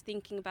yesterday I was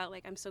thinking about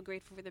like, I'm so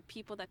grateful for the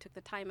people that took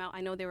the time out.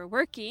 I know they were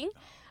working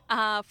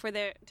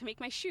to make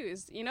my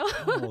shoes,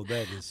 Oh,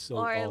 that is so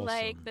awesome. Or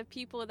like the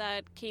people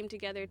that came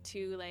together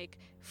to like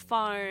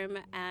farm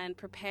and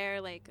prepare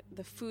like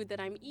the food that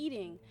I'm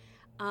eating.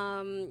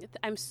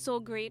 I'm so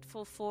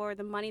grateful for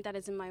the money that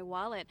is in my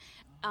wallet.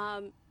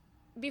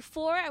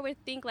 Before I would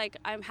think like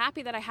I'm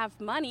happy that I have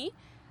money,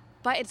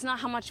 but it's not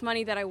how much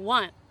money that I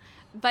want.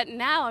 But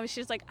now I'm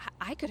just like,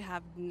 I could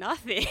have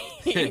nothing.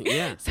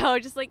 Yeah. So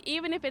just like,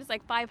 even if it's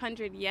like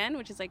 500 yen,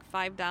 which is like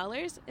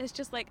 $5, it's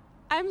just like,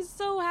 I'm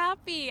so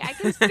happy. I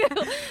can still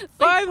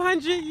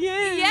 500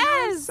 yen.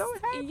 Yes. I'm so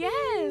happy.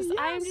 Yes.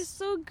 I'm just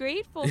so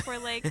grateful for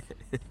like,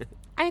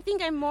 I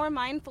think I'm more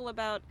mindful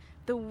about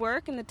the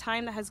work and the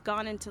time that has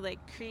gone into like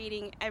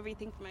creating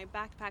everything from my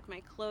backpack,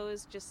 my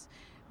clothes, just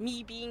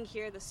me being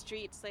here, the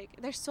streets. Like,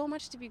 there's so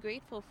much to be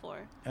grateful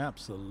for.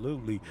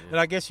 Absolutely. Yeah. And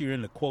I guess you're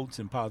in the quotes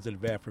and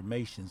positive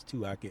affirmations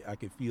too. I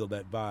could feel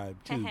that vibe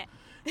too.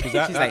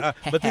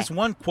 But this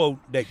one quote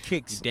that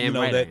kicks,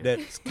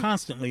 that's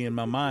constantly in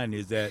my mind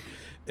is that,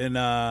 and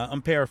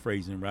I'm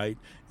paraphrasing, right?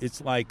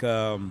 It's like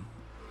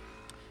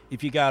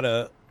if you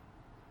got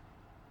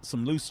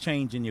some loose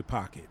change in your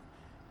pocket,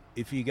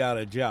 if you got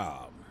a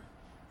job,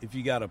 if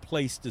you got a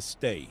place to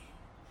stay,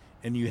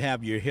 and you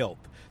have your health,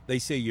 they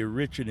say you're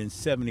richer than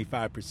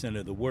 75%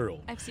 of the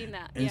world. I've seen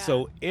that. And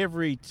so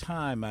every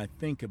time I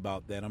think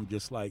about that, I'm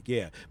just like,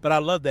 yeah. But I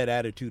love that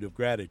attitude of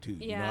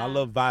gratitude. Yeah. I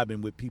love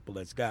vibing with people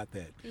that's got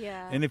that.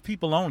 Yeah. And if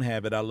people don't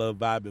have it, I love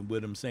vibing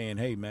with them, saying,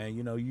 hey, man,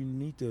 you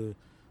need to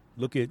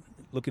look in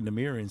the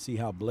mirror and see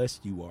how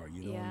blessed you are.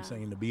 You know what I'm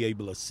saying? To be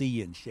able to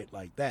see and shit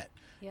like that.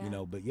 Yeah.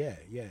 But yeah.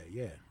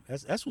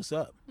 That's what's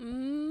up.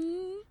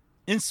 Mm.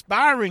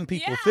 Inspiring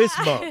people. Fist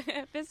bump.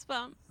 Fist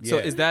bump. So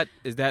is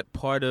that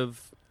part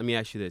of, let me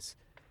ask you this,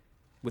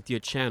 with your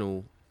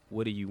channel,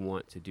 what do you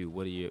want to do?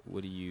 What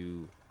are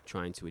you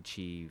trying to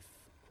achieve?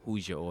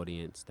 Who's your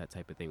audience? That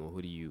type of thing. Or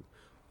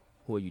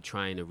who are you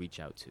trying to reach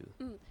out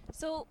to?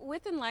 So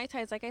with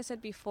Enlightized, like I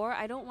said before,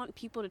 I don't want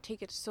people to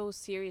take it so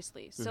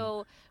seriously. Mm-hmm.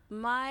 So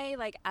my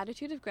like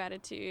attitude of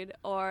gratitude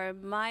or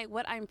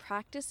what I'm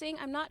practicing,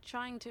 I'm not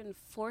trying to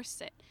enforce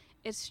it.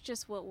 It's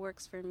just what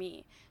works for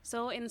me.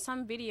 So in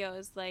some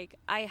videos, like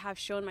I have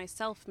shown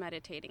myself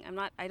meditating.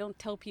 I don't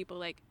tell people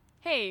like,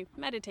 hey,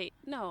 meditate.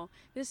 No,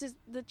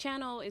 the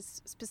channel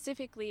is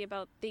specifically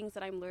about things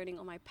that I'm learning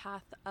on my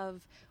path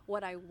of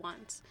what I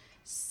want.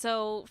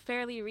 So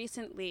fairly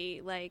recently,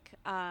 like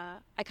I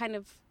kind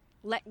of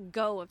let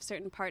go of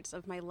certain parts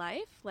of my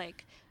life,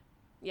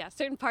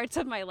 certain parts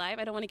of my life.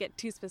 I don't want to get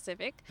too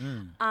specific.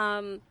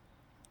 I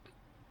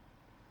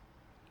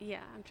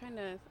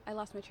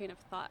lost my train of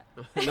thought.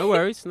 No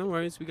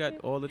worries. We got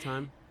all the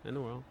time in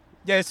the world.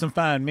 Yeah, there's some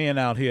fine men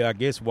out here, I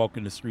guess,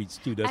 walking the streets,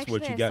 too. That's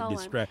Actually, what you got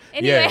distracted.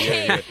 Anyway.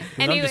 Yeah.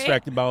 Anyway. I'm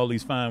distracted by all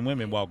these fine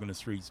women walking the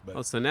streets. But.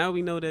 Oh, so now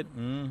we know that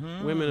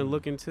women are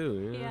looking,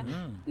 too. Yeah.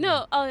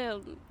 No,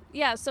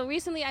 so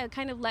recently I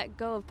kind of let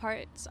go of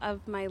parts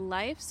of my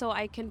life so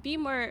I can be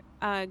more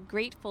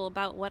grateful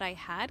about what I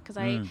had, because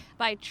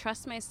I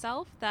trust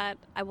myself that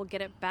I will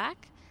get it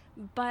back.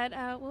 But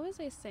what was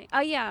I saying?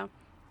 Oh, yeah.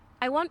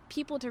 I want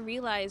people to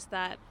realize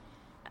that,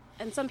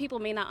 and some people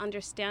may not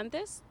understand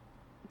this,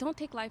 don't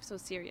take life so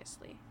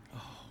seriously. Oh.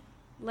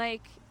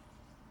 Like,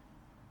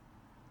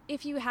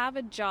 if you have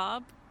a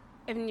job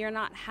and you're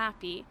not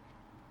happy,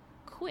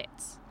 quit.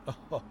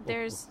 Oh.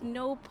 There's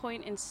no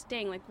point in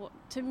staying. Like,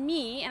 to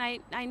me,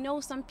 and I know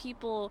some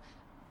people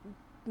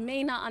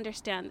may not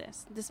understand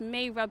this. This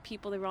may rub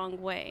people the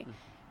wrong way.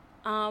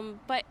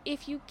 But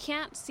if you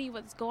can't see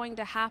what's going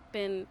to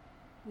happen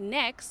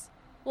next,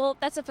 well,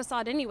 that's a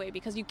facade anyway,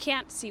 because you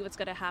can't see what's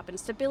going to happen.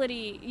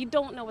 Stability, you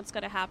don't know what's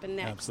going to happen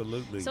next.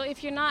 Absolutely. So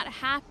if you're not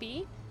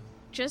happy,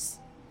 just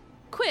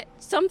quit.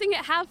 Something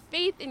that have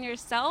faith in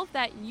yourself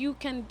that you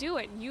can do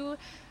it. You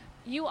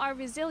are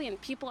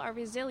resilient. People are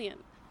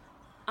resilient.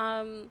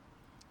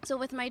 So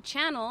with my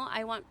channel,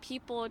 I want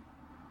people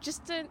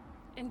just to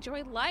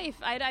enjoy life.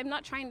 I'm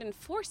not trying to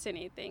enforce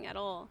anything at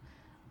all.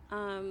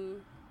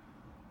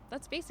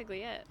 That's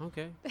basically it.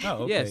 Okay.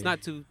 Oh, okay. Yeah, it's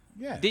not too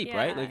deep,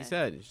 right? Like you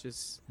said, it's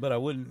just. But I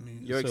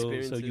wouldn't. Your So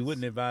experiences. you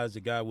wouldn't advise a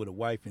guy with a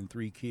wife and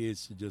 3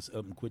 kids to just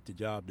up and quit the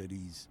job that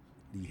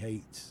he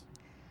hates.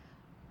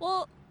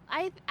 Well,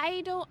 I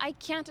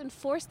can't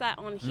enforce that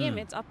on him.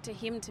 Mm. It's up to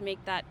him to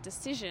make that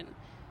decision.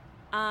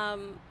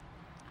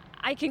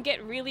 I can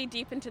get really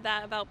deep into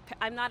that about.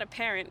 I'm not a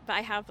parent, but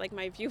I have like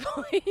my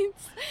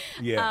viewpoints.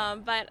 Yeah.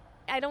 But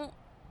I don't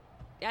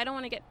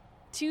want to get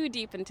too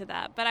deep into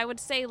that. But I would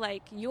say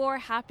like your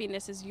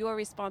happiness is your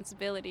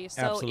responsibility.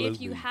 So if you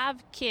Absolutely.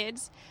 have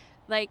kids,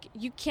 like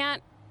you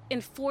can't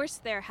enforce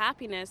their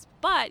happiness,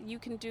 but you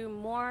can do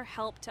more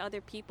help to other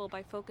people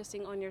by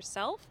focusing on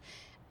yourself,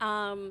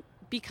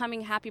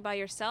 becoming happy by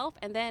yourself,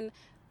 and then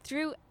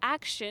through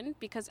action,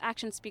 because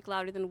actions speak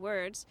louder than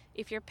words.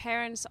 If your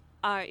kids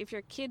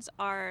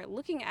are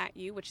looking at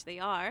you, which they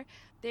are,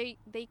 they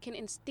can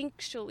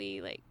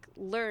instinctually like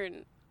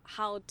learn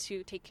how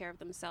to take care of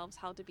themselves,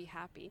 how to be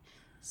happy.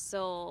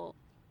 So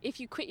if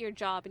you quit your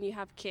job and you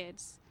have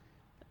kids,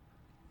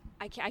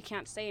 I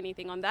can't say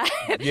anything on that.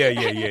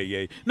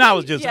 Yeah. No, I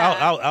was just Yeah.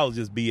 I was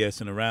just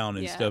BSing around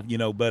and Yeah. stuff,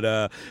 But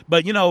I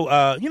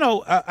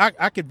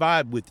could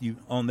vibe with you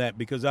on that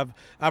because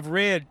I've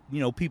read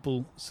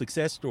people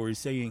success stories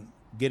saying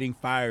getting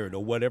fired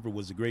or whatever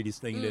was the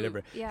greatest thing that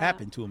ever yeah.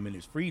 happened to them in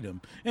his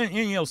freedom.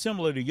 And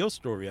similar to your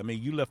story, I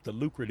mean, you left a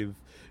lucrative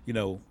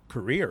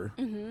career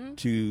Mm-hmm.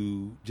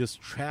 to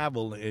just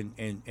travel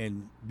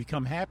and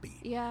become happy.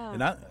 Yeah.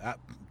 And I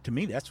to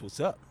me that's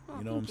what's up. Oh,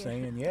 You know what I'm thank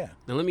you. saying? Yeah.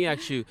 Now let me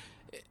ask you.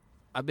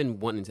 I've been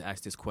wanting to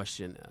ask this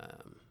question.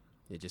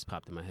 It just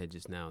popped in my head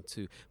just now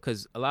too,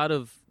 because a lot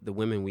of the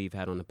women we've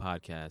had on the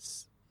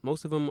podcast,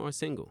 most of them are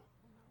single,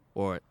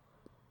 or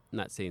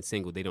not saying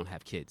single, they don't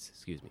have kids.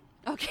 Excuse me.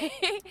 Okay.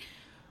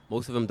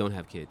 Most of them don't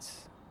have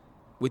kids.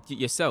 With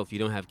yourself, you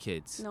don't have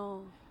kids.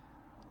 No.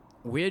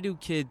 Where do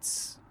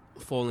kids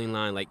fall in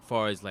line, like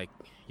far as like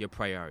your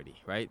priority,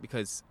 right?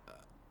 Because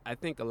I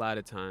think a lot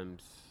of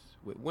times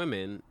with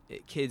women,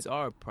 kids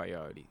are a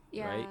priority,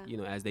 right?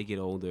 Yeah. As they get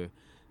older,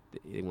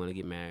 they want to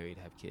get married,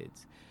 have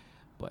kids.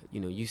 But,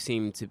 you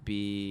seem to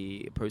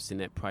be a person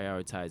that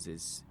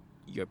prioritizes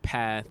your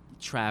path,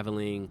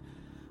 traveling,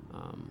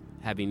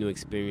 having new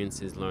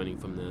experiences, learning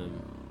from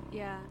them,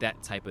 Yeah.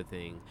 that type of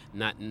thing.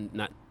 Not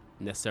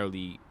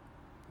necessarily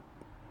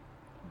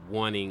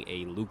wanting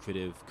a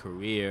lucrative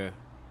career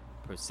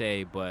per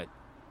se, but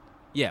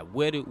yeah,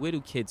 where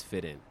do kids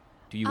fit in?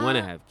 Do you want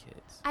to have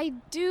kids? I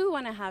do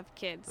want to have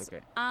kids. Okay.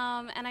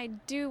 And I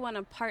do want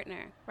a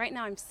partner. Right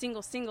now I'm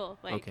single.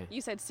 Like Okay. you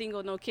said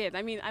single, no kids.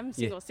 I mean, I'm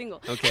Yeah.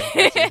 single.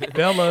 Okay.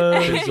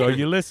 Fellas, are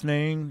you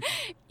listening?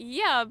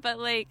 Yeah, but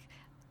like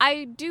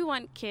I do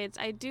want kids.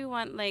 I do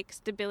want like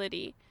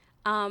stability.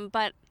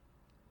 But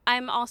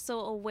I'm also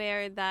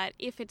aware that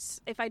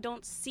if I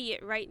don't see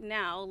it right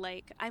now,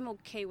 like I'm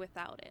okay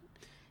without it.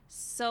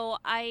 So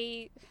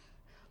I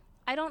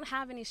don't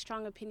have any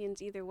strong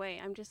opinions either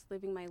way. I'm just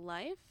living my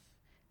life.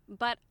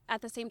 But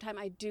at the same time,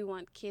 I do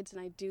want kids and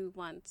I do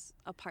want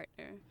a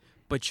partner.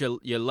 But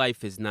your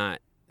life is not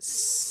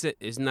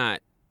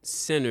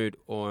centered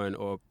on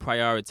or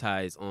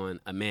prioritized on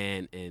a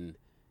man and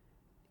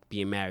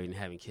being married and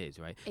having kids,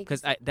 right?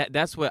 Because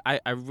that's what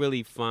I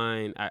really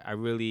find. I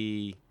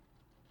really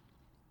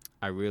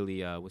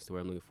what's the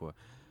word I'm looking for?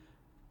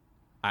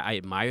 I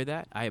admire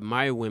that. I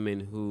admire women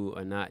who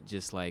are not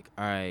just like,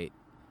 all right,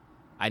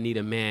 I need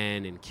a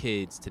man and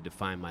kids to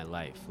define my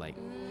life. Like,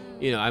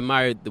 I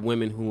admire the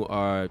women who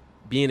are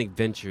being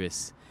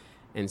adventurous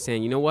and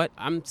saying, you know what,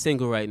 I'm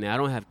single right now. I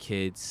don't have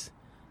kids.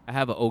 I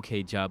have an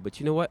okay job, but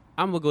you know what?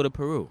 I'm going to go to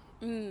Peru,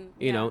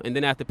 you know, and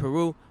then after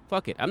Peru,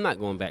 fuck it. I'm not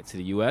going back to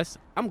the U.S.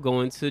 I'm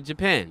going to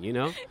Japan,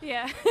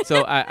 Yeah.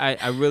 So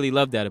I really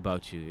love that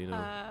about you,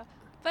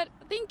 But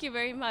thank you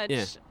very much.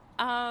 Yeah.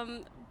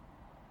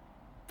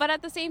 But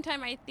at the same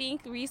time, I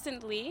think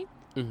recently,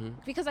 Mm-hmm.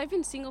 because I've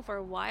been single for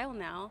a while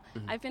now,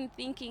 Mhm. I've been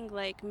thinking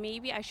like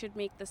maybe I should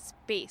make the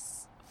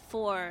space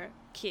for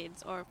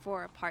kids or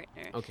for a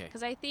partner. Okay.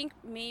 Because I think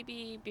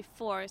maybe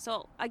before,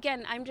 so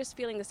again, I'm just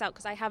feeling this out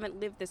because I haven't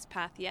lived this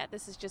path yet.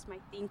 This is just my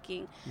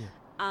thinking.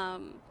 Yeah.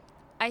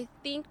 I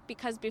think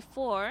because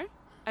before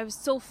I was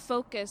so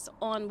focused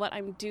on what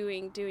I'm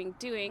doing,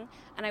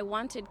 and I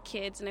wanted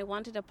kids and I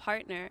wanted a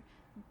partner,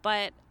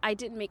 but I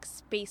didn't make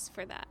space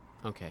for that.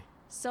 Okay.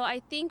 So I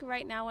think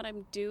right now what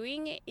I'm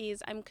doing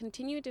is I'm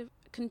continuing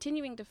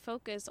to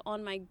focus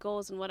on my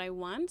goals and what I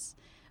want,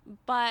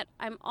 but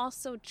I'm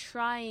also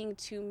trying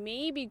to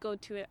maybe go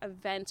to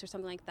events or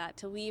something like that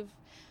to leave,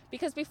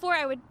 because before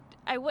I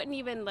wouldn't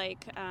even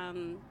like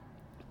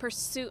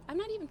pursue. I'm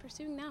not even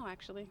pursuing now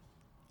actually.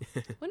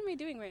 What am I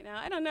doing right now?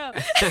 I don't know.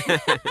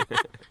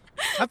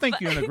 I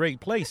think you're in a great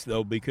place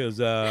though, because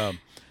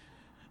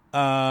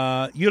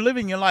you're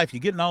living your life.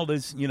 You're getting all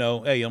this, hey,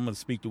 I'm going to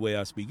speak the way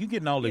I speak. You're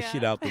getting all this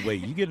shit out the way.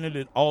 You're getting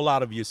it all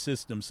out of your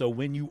system. So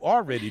when you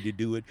are ready to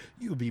do it,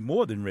 you'll be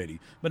more than ready.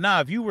 But now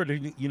if you were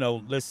to,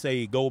 let's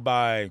say go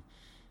by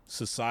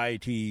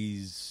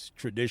society's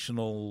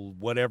traditional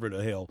whatever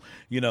the hell,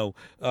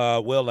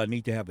 well, I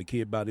need to have a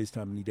kid by this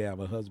time. I need to have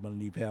a husband.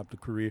 I need to have the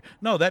career.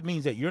 No, that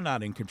means that you're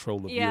not in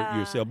control of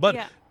yourself.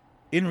 But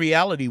in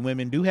reality,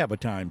 women do have a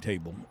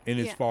timetable, and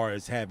as far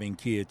as having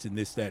kids and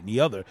this, that, and the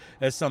other,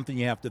 that's something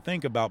you have to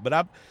think about.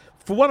 But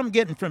for what I'm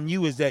getting from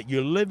you is that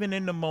you're living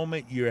in the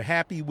moment, you're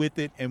happy with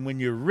it, and when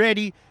you're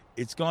ready,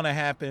 it's going to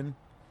happen.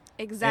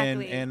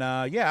 Exactly. And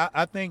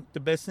I think the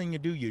best thing you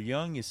do, you're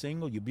young, you're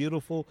single, you're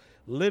beautiful,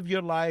 live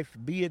your life,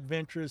 be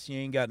adventurous. You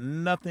ain't got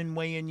nothing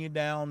weighing you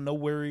down, no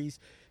worries.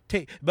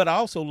 But I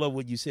also love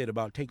what you said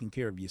about taking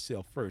care of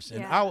yourself first.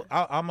 And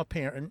I'm a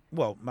parent.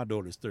 Well, my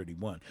daughter's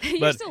 31.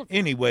 But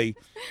anyway,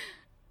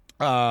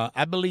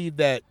 I believe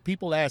that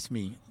people ask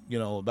me,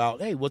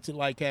 about, hey, what's it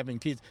like having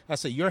kids? I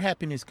say, your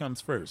happiness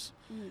comes first.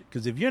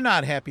 Because if you're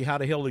not happy, how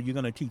the hell are you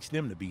going to teach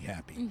them to be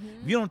happy?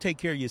 If you don't take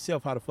care of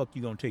yourself, how the fuck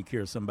you going to take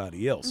care of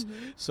somebody else?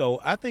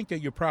 So I think that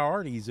your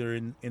priorities are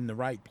in the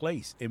right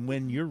place. And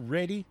when you're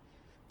ready,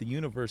 the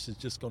universe is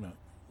just going to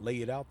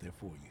lay it out there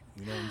for you.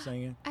 You know what I'm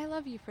saying? I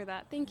love you for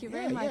that. Thank you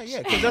very much.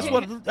 Yeah, because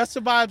that's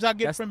the vibes I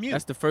get from you.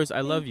 That's the first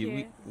I love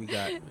you we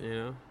got,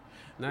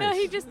 Nice. No,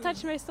 he just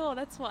touched my soul.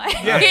 That's why.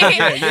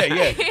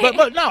 Yeah.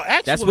 But no,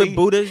 actually, that's what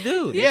Buddhas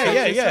do.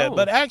 Yeah.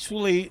 But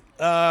actually,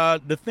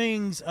 the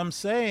things I'm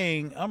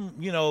saying,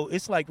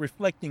 it's like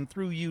reflecting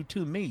through you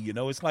to me.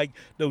 It's like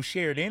those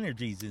shared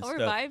energies and stuff.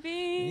 We're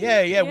vibing.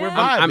 Yeah, we're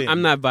vibing.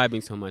 I'm not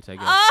vibing so much, I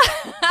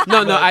guess.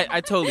 No,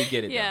 I totally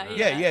get it.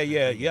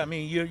 Yeah. I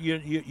mean,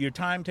 your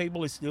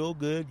timetable is still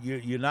good.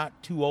 You're not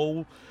too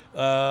old.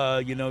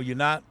 You're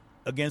not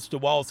against the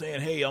wall saying,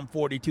 hey, I'm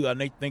 42, I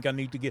think I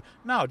need to get.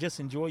 No,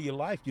 just enjoy your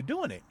life. You're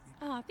doing it.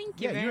 Oh,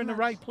 thank you. Yeah, you're in the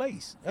right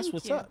place. That's Thank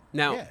what's you. up.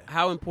 Now,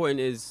 how important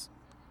is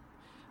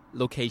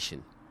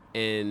location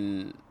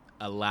in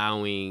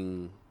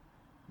allowing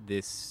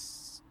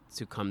this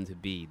to come to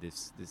be,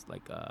 this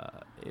like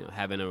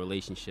having a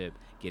relationship,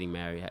 getting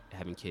married,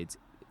 having kids?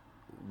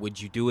 Would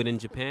you do it in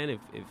Japan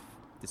if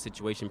the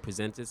situation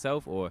presents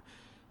itself, or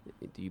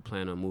do you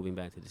plan on moving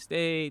back to the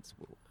States?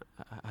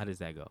 How does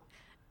that go?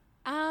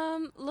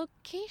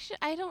 Location,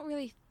 I don't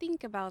really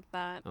think about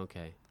that.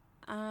 Okay.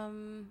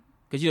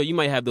 Because, you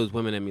might have those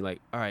women that be like,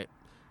 all right,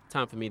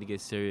 time for me to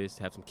get serious,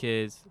 have some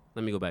kids.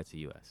 Let me go back to the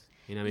U.S.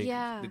 You know what I mean?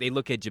 Yeah. They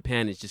look at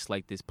Japan as just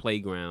like this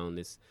playground,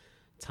 this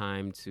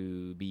time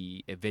to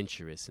be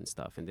adventurous and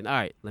stuff. And then, all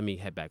right, let me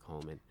head back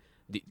home. And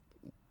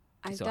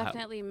I've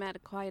definitely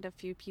met quite a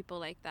few people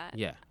like that.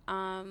 Yeah.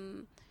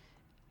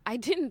 I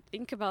didn't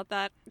think about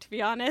that, to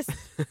be honest.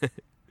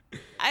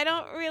 I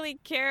don't really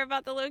care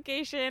about the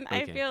location.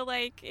 Okay. I feel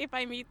like if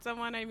I meet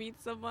someone, I meet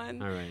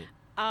someone. All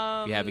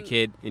right. You have a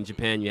kid in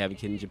Japan, you have a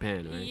kid in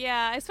Japan, right?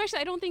 Yeah, especially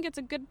I don't think it's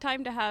a good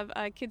time to have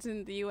kids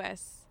in the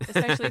U.S.,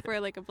 especially for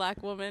like a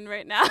black woman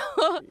right now.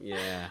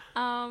 Yeah.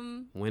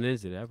 When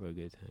is it ever a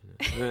good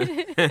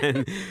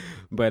time?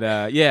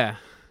 But yeah.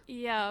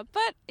 Yeah,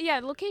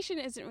 but location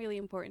isn't really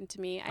important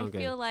to me. I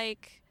feel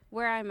like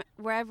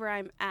wherever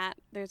I'm at,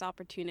 there's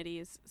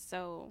opportunities.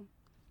 So.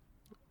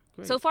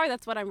 Great. So far,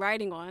 that's what I'm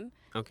riding on.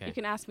 Okay. You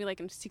can ask me like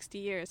in 60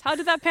 years. How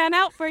did that pan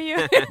out for you?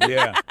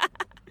 Yeah.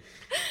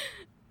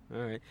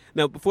 All right.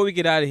 Now, before we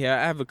get out of here,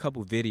 I have a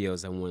couple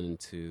videos I wanted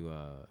to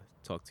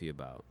talk to you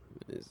about.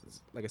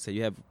 Like I said,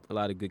 you have a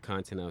lot of good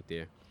content out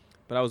there.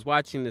 But I was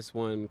watching this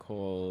one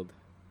called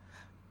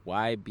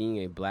Why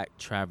Being a Black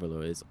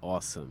Traveler is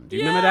Awesome. Do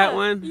you remember that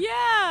one?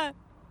 Yeah.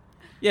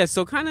 Yeah,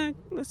 so kind of,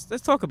 let's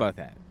talk about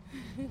that.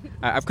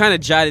 I've kind of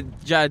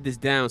jotted this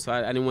down, so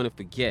I didn't want to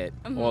forget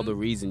all the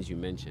reasons you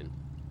mentioned.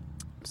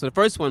 So the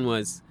first one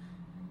was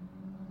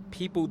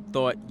people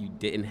thought you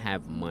didn't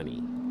have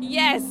money.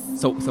 Yes.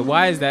 So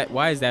why is that?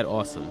 Why is that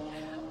awesome?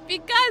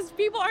 Because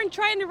people aren't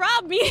trying to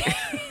rob me.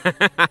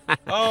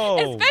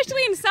 Oh.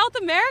 Especially in South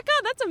America,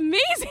 that's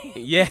amazing.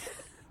 Yeah.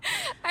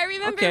 I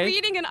remember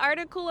reading an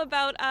article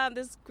about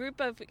this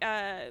group of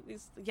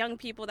these young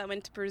people that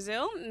went to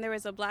Brazil, and there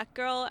was a black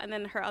girl, and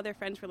then her other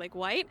friends were like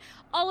white.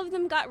 All of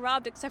them got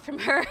robbed except from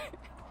her.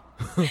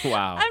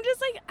 Wow. I'm just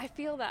like, I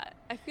feel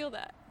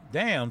that.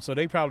 Damn, so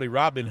they probably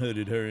Robin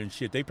Hooded her and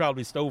shit. They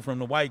probably stole from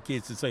the white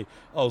kids to say,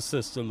 oh,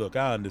 sister, look,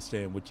 I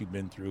understand what you've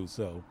been through,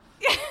 so.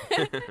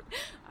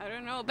 I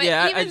don't know. But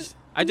yeah, even...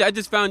 I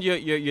just found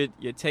your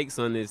takes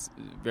on this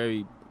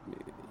very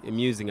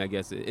amusing, I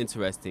guess,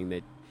 interesting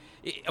that.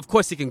 Of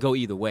course, it can go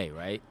either way,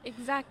 right?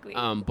 Exactly.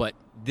 But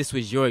this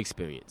was your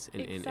experience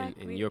and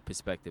Exactly. your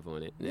perspective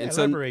on it. Yeah, and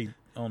so, elaborate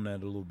on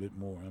that a little bit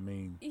more. I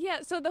mean,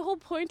 yeah. So the whole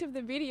point of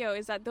the video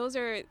is that those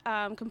are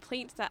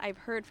complaints that I've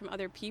heard from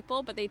other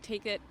people, but they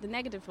take it the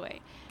negative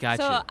way.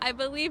 Gotcha. So I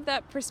believe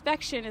that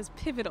perspection is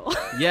pivotal.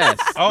 Yes.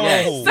 Oh.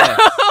 Yes, So,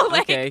 yes.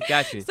 like, Okay,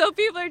 gotcha. So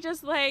people are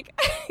just like,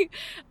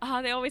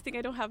 they always think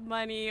I don't have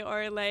money,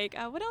 or like,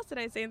 what else did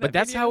I say in that But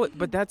that's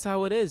video?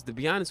 how it is. To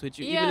be honest with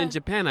you, even Yeah. in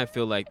Japan, I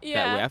feel like that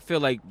Yeah. way. I feel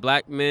like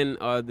black men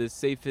are the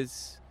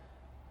safest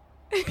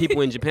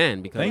people in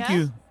Japan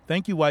because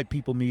Thank you, white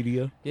people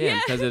media.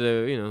 because of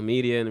the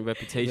media and the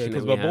reputation.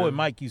 Because that my we boy have.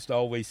 Mike used to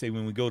always say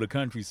when we go to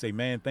countries, say,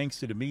 man, thanks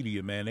to the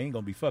media, man, they ain't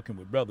gonna be fucking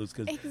with brothers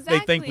because they think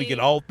we Exactly. can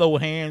all throw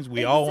hands,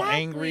 we all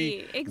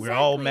angry, we're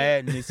all Exactly.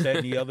 mad and this, that,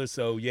 and the other.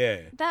 So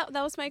yeah. That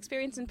was my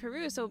experience in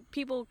Peru. So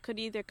people could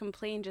either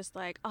complain just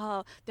like,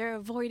 oh, they're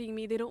avoiding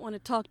me. They don't want to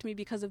talk to me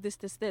because of this.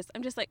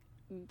 I'm just like,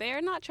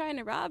 they're not trying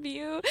to rob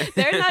you.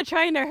 They're not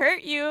trying to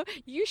hurt you.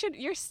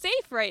 You're safe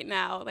right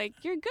now. Like,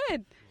 you're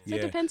good. So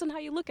it depends on how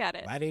you look at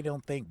it. Why they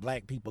don't think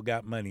black people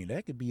got money?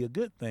 That could be a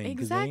good thing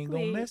because they ain't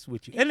gonna Exactly. mess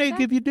with you, and they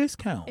give you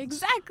discounts.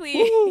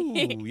 Exactly.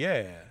 Ooh,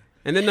 yeah.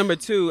 And then number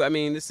 2, I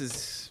mean, this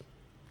is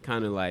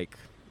kind of like,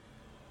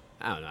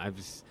 I don't know, I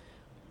just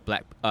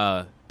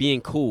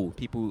being cool.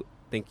 People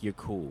think you're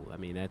cool. I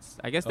mean,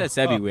 I guess that's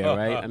everywhere,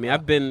 right? I mean,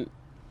 I've been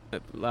a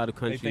lot of They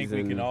countries think we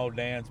and can all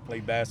dance, play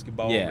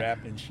basketball, Yeah.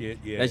 rap and shit.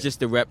 Yeah. that's just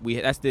the rep we.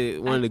 That's the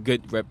one of the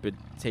good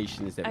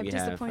reputations that I've we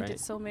have, disappointed right?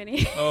 so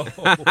many. Oh.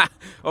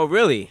 Oh,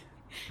 really?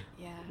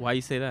 Yeah. Why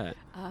you say that?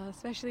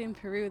 Especially in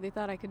Peru, they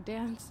thought I could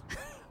dance.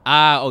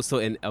 So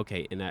in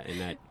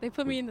that. They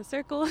put me in the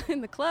circle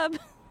in the club.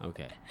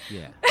 Okay,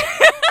 yeah,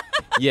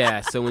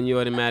 yeah. So when you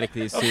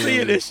automatically assume I'm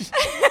seeing this.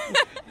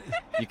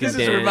 you can This is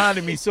dance,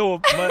 reminding me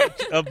so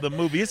much of the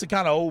movie. It's a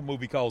kind of old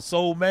movie called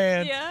Soul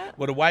Man. Yeah.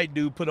 Where the white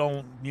dude put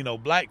on,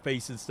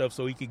 blackface and stuff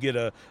so he could get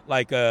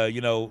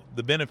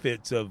the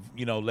benefits of,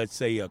 let's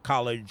say a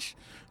college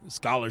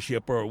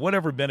scholarship or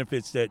whatever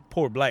benefits that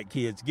poor black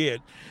kids get.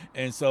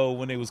 And so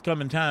when it was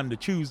coming time to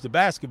choose the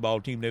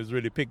basketball team that was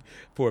ready to pick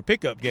for a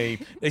pickup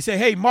game, they say,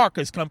 hey,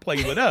 Marcus, come play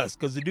with us.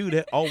 Because the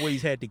dude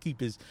always had to keep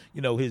his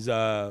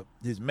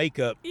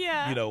makeup,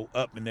 Yeah.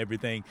 up and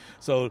everything.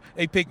 So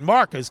they picked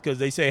Marcus because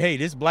they say, hey,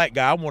 this black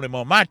guy, I want him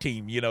on my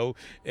team,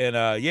 And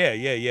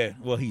yeah.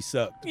 Well, he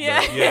sucked.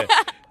 Yeah. But, yeah.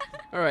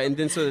 All right, and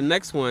then so the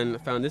next one, I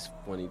found this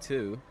funny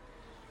too.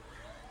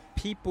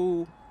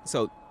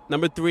 So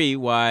number 3,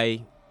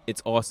 why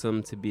it's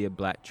awesome to be a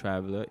black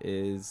traveler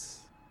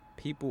is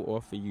people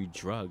offer you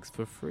drugs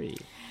for free.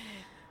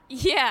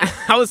 Yeah.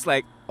 I was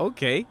like,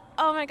 okay,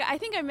 Oh my God. I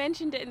think I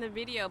mentioned it in the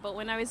video, but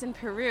when I was in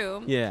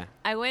Peru, yeah.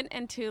 I went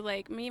into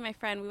me and my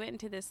friend, we went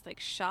into this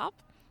shop,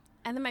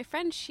 and then my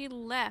friend, she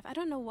left. I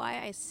don't know why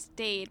I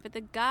stayed, but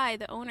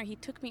the owner, he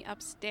took me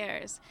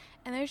upstairs,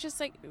 and there's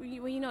just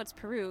it's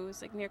Peru,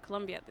 it's near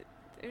Colombia.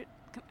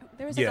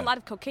 There was Yeah. a lot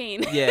of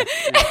cocaine. Yeah.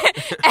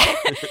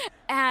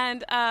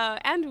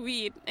 and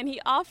weed, and he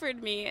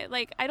offered me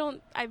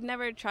I've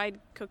never tried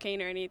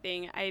cocaine or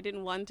anything. I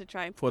didn't want to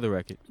try, For the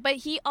record. but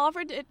he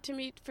offered it to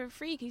me for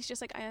free. He's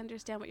just like, I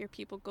understand what your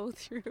people go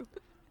through.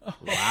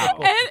 Wow.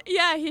 And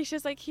yeah, he's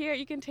just like, here,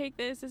 you can take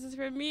this. This is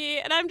for me.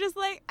 And I'm just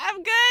like,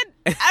 I'm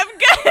good. I'm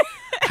good.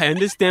 I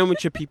understand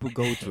what your people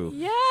go through.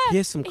 Yeah.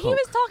 Here's some He coke.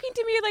 was talking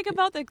to me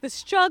about the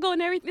struggle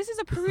and everything. This is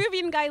a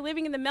Peruvian guy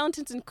living in the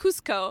mountains in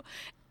Cusco.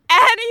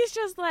 And he's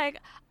just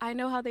like, I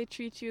know how they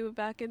treat you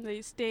back in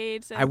the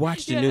States. And, I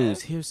watched the yeah.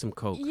 news. Here's some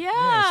coke.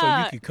 Yeah.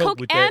 so you could cope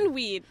with that. and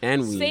weed.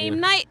 And weed, Same yeah.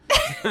 night.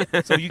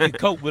 So you can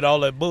cope with all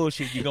that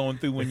bullshit you're going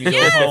through when you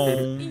Yes. go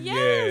home. Yes.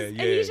 Yeah, And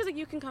yeah. he's just like,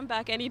 you can come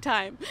back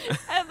anytime.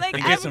 I'm like,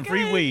 And I'm get some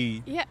free good.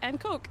 weed. Yeah, and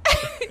coke.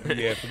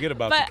 Yeah, forget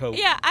about But the coke.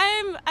 yeah,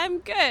 I'm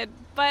good.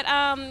 But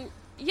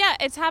yeah,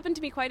 it's happened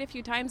to me quite a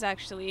few times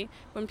actually,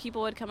 when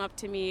people would come up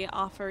to me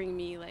offering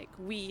me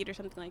weed or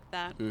something like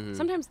that. Mhm.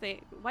 Sometimes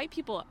white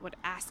people would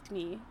ask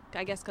me,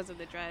 I guess because of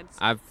the dreads.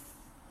 I've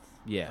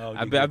Oh, you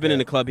I've get been in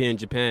that. a club here in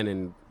Japan,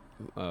 and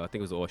I think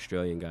it was an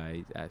Australian guy.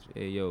 He asked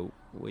me, hey, yo,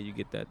 where you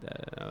get that?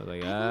 I was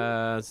like,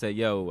 I said,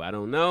 yo, I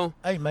don't know.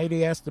 Hey,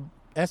 maybe ask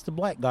the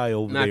black guy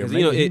over Nah, there. because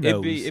Maybe he it'd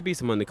knows. be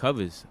some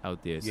undercovers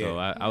out there. So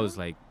Yeah. I was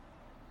like,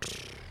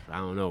 I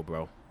don't know,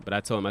 bro. But I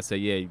told him, I said,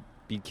 yeah,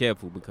 be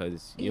careful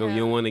because you Yeah.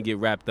 don't want to get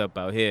wrapped up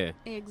out here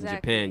in Exactly.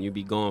 Japan. You'll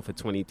be gone for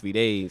 23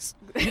 days.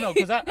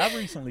 Because I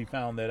recently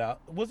found that out.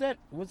 Was that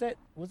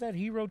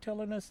Hero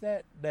telling us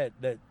that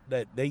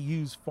they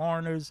use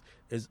foreigners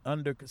as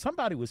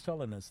somebody was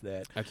telling us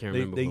that I can't they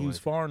remember. who it use was.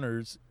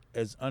 foreigners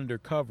as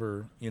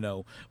undercover, it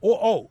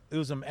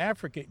was some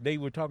African. They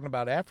were talking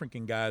about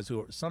African guys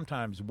who are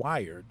sometimes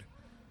wired,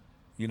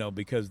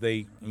 because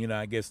they,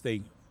 I guess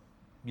they,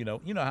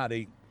 how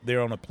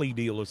they're on a plea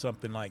deal or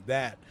something like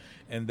that,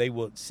 and they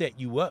will set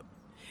you up.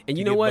 And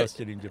you to know get what?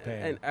 Busted in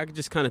Japan. And I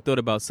just kind of thought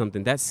about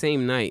something. That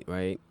same night,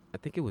 right? I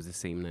think it was the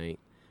same night.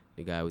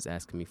 The guy was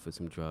asking me for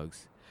some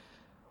drugs.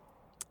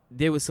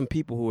 There was some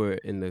people who were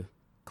in the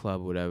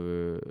club, or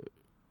whatever,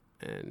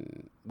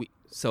 and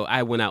so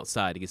I went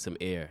outside to get some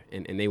air,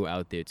 and they were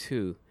out there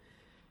too.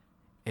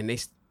 And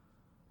this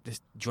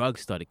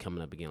drugs started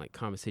coming up again, like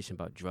conversation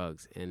about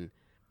drugs. And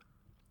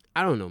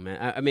I don't know,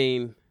 man. I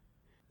mean,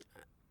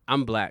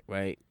 I'm black,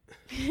 right?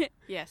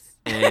 Yes.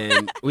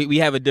 And we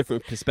have a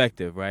different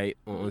perspective, right,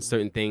 on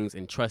certain things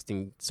and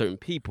trusting certain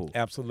people.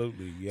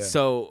 Absolutely, yeah.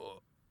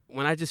 So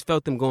when I just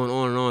felt them going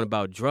on and on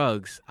about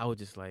drugs, I was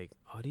just like,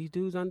 are these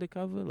dudes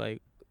undercover?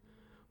 Like,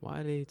 why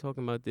are they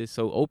talking about this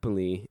so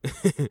openly?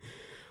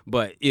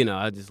 But, I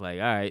was just like,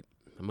 all right,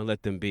 I'm going to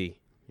let them be,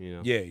 Yeah.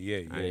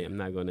 I'm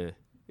not going to,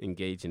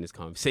 engage in this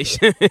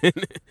conversation.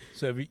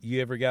 So have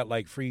you ever got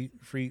like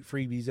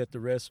freebies at the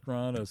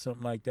restaurant or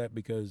something like that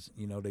because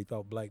they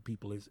thought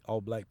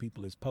all black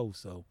people is po?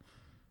 So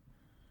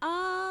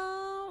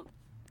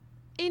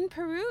In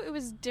Peru, it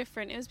was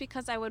different. It was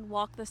because I would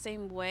walk the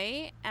same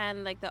way,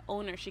 and like the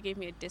owner, she gave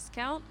me a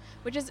discount,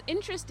 which is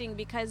interesting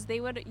because they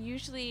would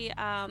usually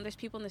there's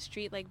people in the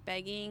street like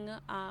begging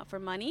for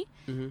money,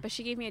 but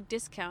she gave me a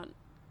discount.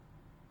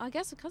 I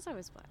guess because I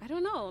was black. I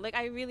don't know. Like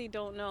I really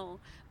don't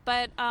know.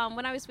 But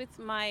when I was with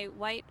my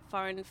white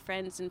foreign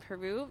friends in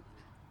Peru,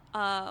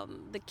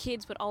 the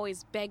kids would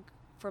always beg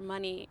for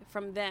money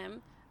from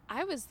them.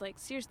 I was like,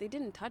 seriously, they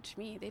didn't touch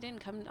me. They didn't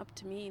come up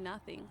to me,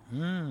 nothing.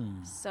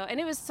 So, and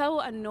it was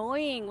so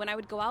annoying when I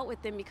would go out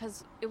with them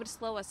because it would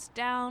slow us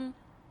down.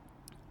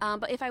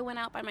 But if I went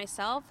out by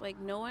myself, like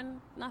no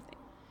one, nothing.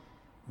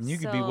 You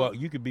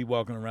could be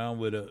walking around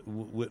with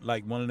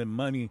like one of them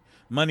money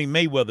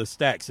Mayweather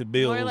stacks of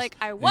bills. Or like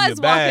I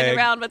was walking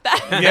around with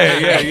that.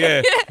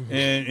 Yeah.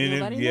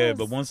 and knows.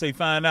 But once they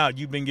find out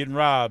you've been getting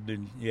robbed,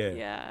 and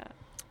Yeah.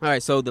 All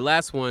right, so the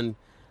last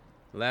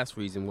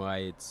reason why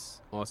it's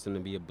awesome to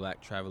be a black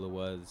traveler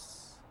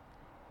was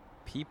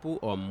people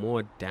are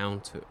more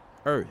down to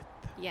earth.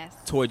 Yes.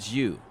 Towards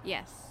you.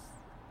 Yes.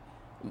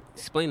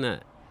 Explain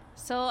that.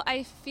 So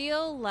I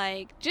feel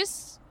like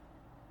just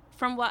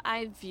from what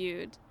I've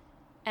viewed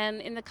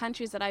and in the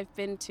countries that I've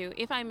been to,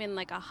 if I'm in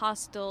like a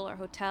hostel or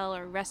hotel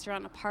or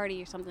restaurant, a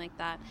party or something like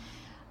that,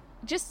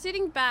 just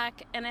sitting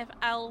back and if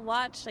I'll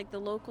watch like the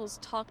locals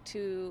talk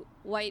to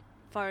white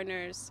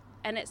foreigners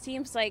and it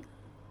seems like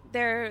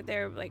they're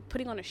like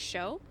putting on a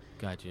show.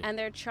 Gotcha. And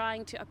they're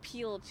trying to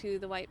appeal to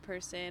the white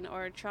person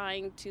or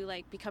trying to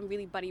like become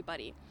really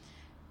buddy-buddy.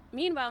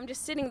 Meanwhile, I'm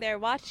just sitting there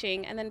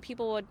watching, and then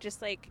people would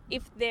just like,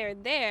 if they're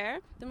there,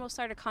 then we'll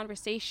start a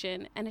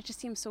conversation, and it just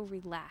seems so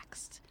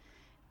relaxed.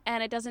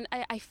 And it doesn't,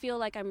 I feel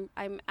like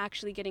I'm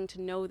actually getting to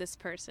know this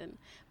person.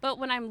 But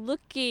when I'm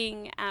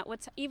looking at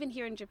what's, even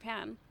here in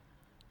Japan,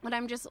 when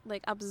I'm just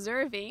like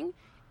observing,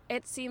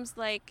 it seems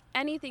like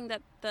anything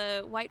that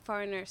the white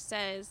foreigner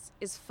says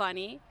is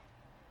funny.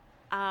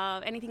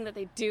 Anything that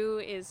they do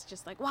is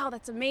just like, wow,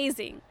 that's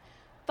amazing.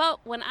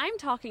 But when I'm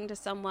talking to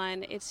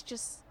someone, it's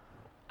just,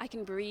 I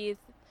can breathe.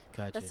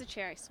 Gotcha. That's the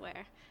chair, I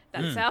swear.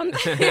 That sound.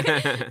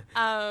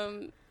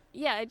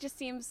 Yeah, it just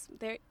seems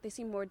they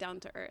seem more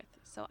down to earth.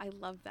 So I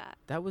love that.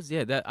 That was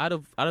that out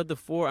of the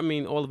four. I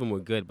mean, all of them were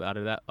good, but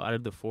out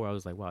of the four, I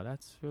was like, wow,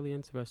 that's really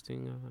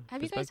interesting.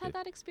 Have you guys had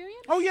that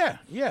experience? Oh yeah.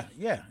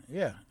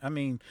 I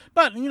mean,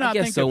 but I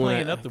think so they're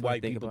playing up to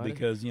white think people about it.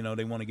 because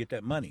they want to get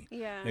that money.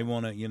 Yeah. They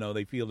want to,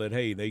 they feel that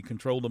hey, they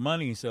control the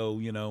money, so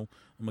I'm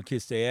gonna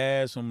kiss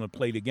their ass. I'm gonna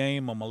play the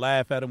game. I'm gonna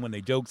laugh at them when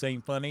their jokes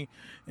ain't funny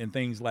and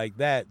things like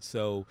that.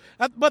 So,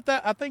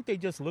 I think they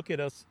just look at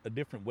us a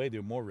different way.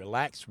 They're more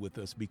relaxed with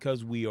us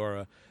because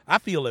I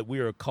feel that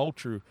we're a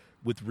culture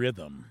with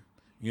rhythm.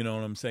 You know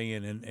what I'm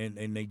saying?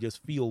 And they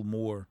just feel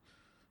more,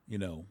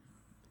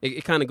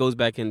 It kind of goes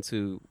back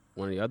into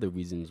one of the other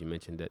reasons you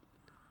mentioned that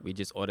we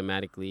just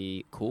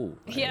automatically cool.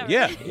 Right?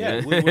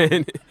 Yeah.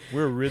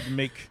 We're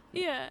rhythmic.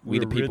 Yeah. We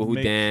the people who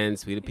rhythmic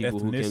dance. We the people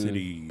who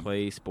ethnicity. can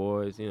play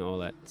sports. All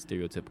that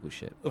stereotypical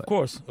shit. Of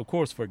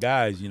course, for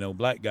guys,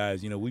 black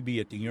guys, we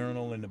be at the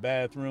urinal in the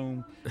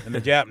bathroom, and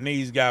the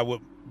Japanese guy would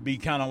be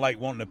kind of like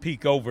wanting to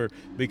peek over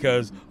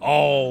because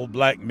all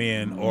black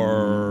men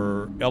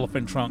are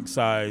elephant trunk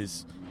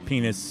size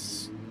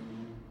penis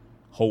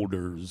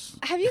holders.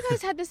 Have you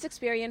guys had this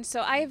experience?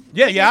 So I've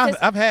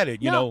I've had it.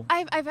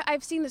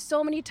 I've seen this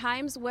so many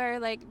times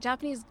where like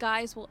Japanese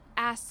guys will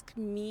ask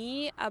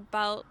me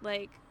about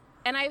like,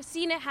 and I've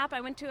seen it happen.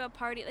 I went to a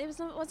party. It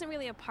wasn't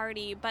really a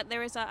party, but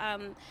there was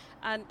a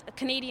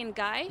Canadian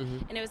guy,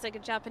 and it was like a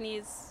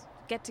Japanese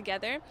get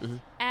together,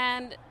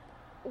 and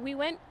we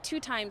went 2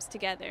 times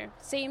together.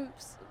 Same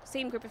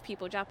group of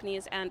people,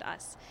 Japanese and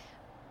us,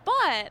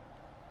 but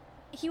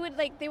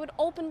they would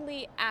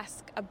openly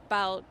ask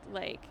about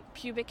like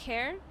pubic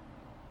hair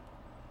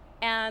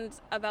and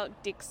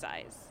about dick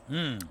size.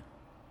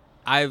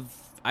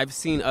 I've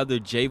seen other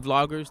J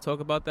vloggers talk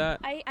about that.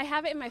 I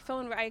have it in my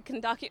phone where I can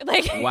document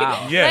like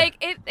Wow. Yeah. like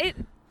it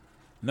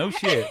No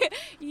shit.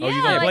 yeah,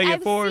 you gonna play it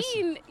I've for us?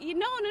 seen,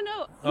 no,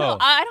 Oh.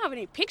 I don't have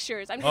any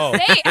pictures. I'm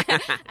just saying.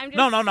 I'm just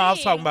No. I was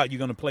saying. talking about you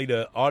gonna play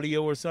the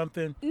audio or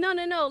something. No.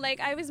 Like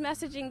I was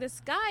messaging this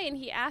guy and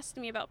he asked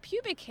me about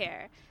pubic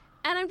hair,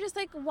 and I'm just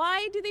like,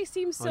 why do they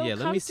seem so yeah,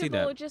 let me see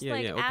comfortable that. just Yeah,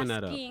 like yeah, open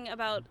that up. asking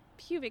about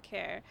pubic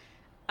hair?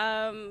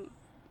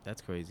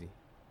 That's crazy.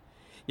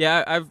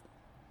 Yeah,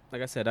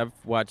 like I said, I've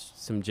watched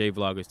some J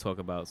vloggers talk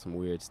about some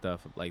weird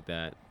stuff like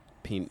that.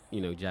 Japanese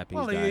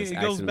Well, guys. it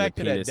asking goes them back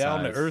to their that penis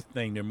down to size. earth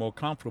thing. They're more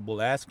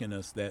comfortable asking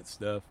us that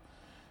stuff,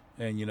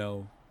 and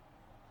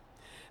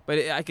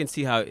But I can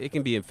see how it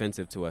can be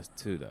offensive to us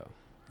too, though.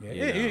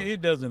 Yeah, You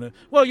it doesn't.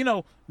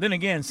 Well, then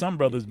again, some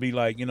brothers be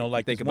like,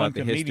 like Think this one about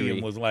the comedian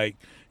history. was like,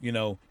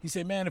 he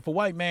said, man, if a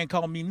white man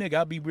called me nigga,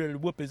 I'd be ready to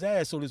whoop his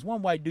ass. So this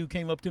one white dude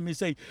came up to me and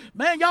say,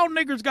 man, y'all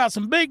niggers got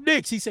some big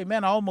dicks. He said,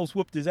 man, I almost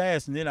whooped his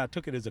ass, and then I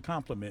took it as a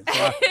compliment.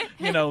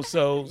 So,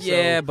 so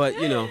Yeah, but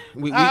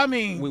I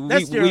mean,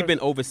 that's we've been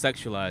over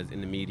sexualized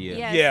in the media.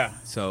 Yes. yeah.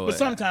 So, But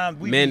sometimes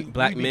we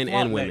black be men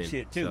and flaunting that women.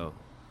 shit too. So,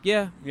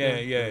 yeah.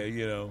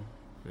 Yeah.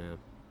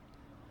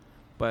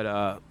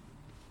 But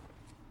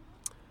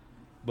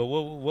But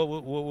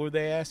what were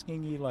they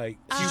asking you? Like,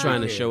 she's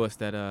trying to show us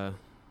that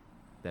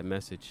that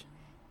message.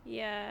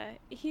 Yeah,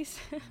 he's.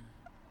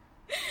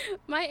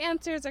 My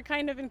answers are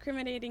kind of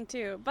incriminating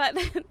too, but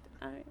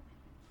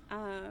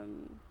All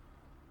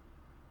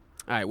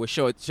right, well,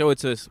 show it to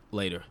us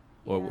later,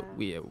 or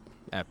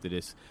after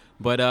this.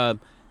 But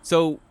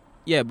so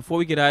yeah, before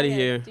we get out of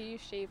here, Do you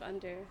shave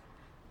under?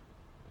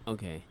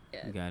 okay,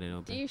 Yeah. you got it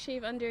open. Do you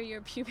shave under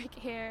your pubic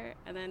hair,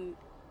 and then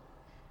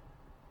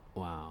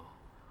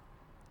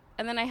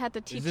I had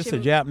to teach is this him.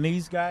 a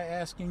Japanese guy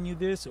asking you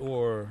this,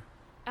 or?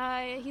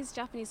 He's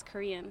Japanese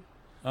Korean,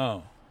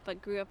 Oh.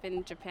 but grew up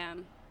in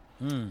Japan.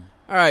 Mm.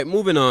 All right,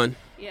 moving on.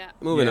 Yeah.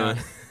 Moving Yeah.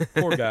 on.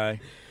 Poor guy.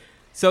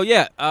 So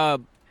yeah,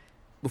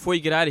 before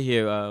you get out of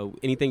here,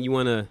 anything you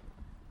want to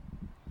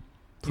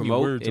Any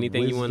promote? words of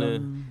Anything you want to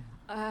wisdom?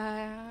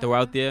 throw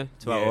out there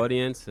to our Yeah.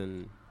 audience?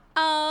 And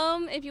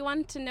If you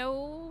want to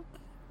know,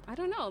 I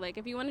don't know, like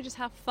if you want to just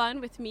have fun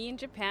with me in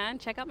Japan,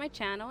 check out my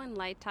channel in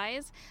Light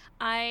Ties.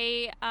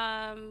 I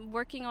am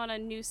working on a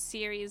new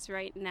series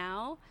right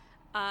now,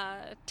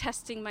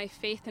 testing my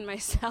faith in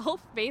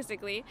myself,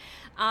 basically.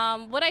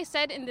 What I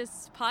said in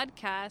this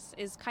podcast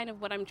is kind of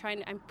what I'm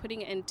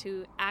putting it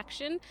into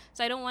action.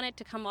 So I don't want it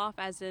to come off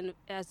as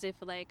if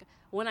like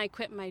when I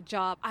quit my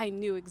job, I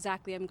knew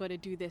exactly I'm going to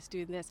do this.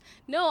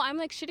 No, I'm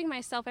like shitting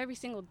myself every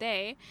single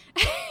day.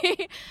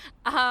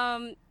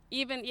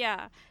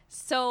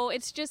 So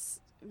it's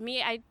just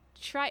me. I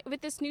try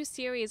with this new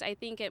series. I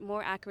think it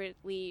more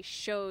accurately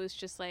shows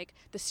just like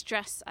the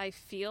stress I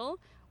feel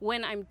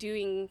when I'm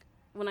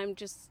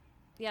just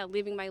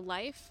living my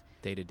life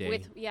day to day.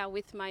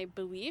 with my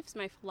beliefs,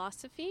 my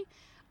philosophy.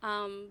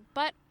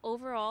 But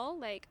overall,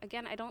 like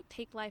again, I don't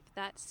take life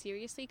that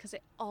seriously because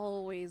it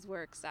always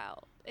works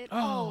out.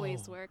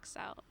 Always works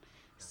out.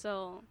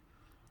 So,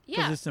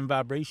 Because yeah. it's some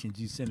vibrations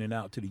you sending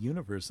out to the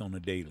universe on a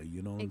daily.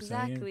 You know what I'm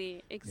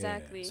saying?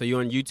 Exactly. So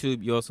you're on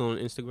YouTube. You're also on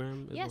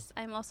Instagram. as Yes,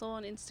 I'm also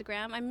on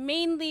Instagram. I'm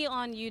mainly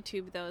on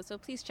YouTube though, so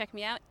please check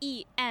me out.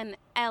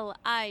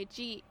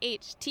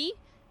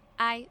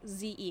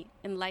 ENLIGHTIZE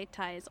in Light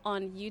Ties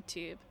on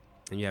YouTube.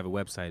 And you have a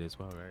website as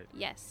well, right?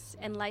 Yes,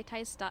 and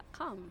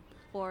lightties.com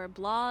for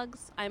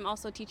blogs. I'm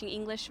also teaching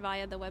English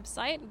via the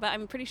website, but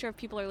I'm pretty sure if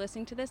people are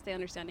listening to this, they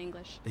understand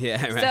English.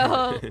 Yeah, right.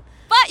 So,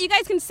 but you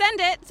guys can send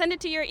it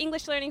to your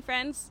English learning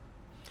friends.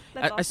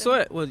 That's I saw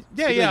it. Well,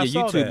 Yeah, speaking I of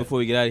your saw YouTube that. before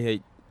we get out of here.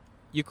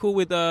 You cool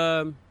with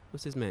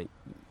what's his man?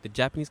 The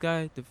Japanese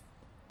guy that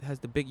has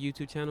the big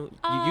YouTube channel.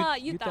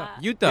 Yuta.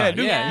 Yuta.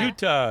 Yeah,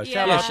 Utah.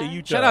 Shout Yeah. out to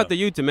Utah. Shout out to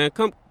Yuta, man.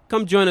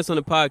 Come join us on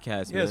the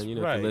podcast, Yes, man. You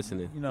know, right. if you're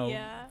listening. You know,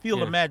 Yeah. feel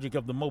Yeah. the magic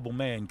of the mobile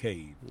man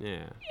cave.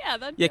 Yeah.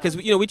 Yeah, Because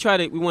we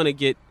want to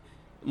get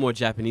more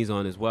Japanese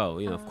on as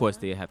well. You know, of course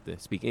they have to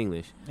speak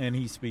English. And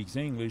he speaks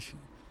English.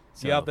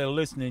 See So- out there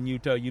listening,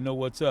 Utah, you know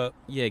what's up.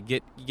 Yeah,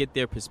 get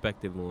their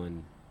perspective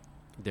on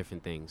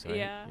different things. Right?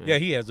 Yeah. Yeah,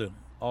 he has an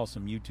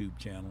awesome YouTube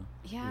channel.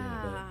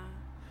 Yeah.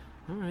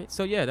 All right.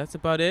 So yeah, that's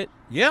about it.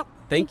 Yep.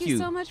 Thank you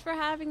so much for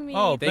having me.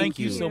 Oh, Thank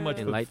you you so much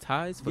And for Light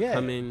Ties for Yeah.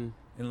 coming.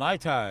 and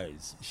Light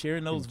Ties,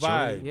 sharing those and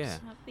joining. vibes. Yeah.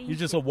 Oh, thank You're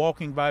just you. a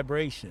walking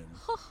vibration.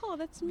 Oh,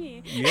 that's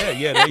me. Yeah,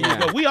 there you Yeah.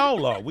 go. We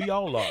all are.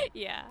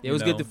 Yeah. It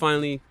was You good know. to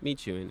finally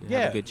meet you and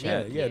have a good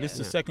chat. Yeah. This is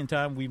the second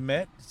time we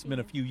met. It's been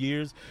a few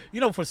years.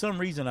 For some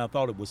reason, I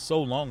thought it was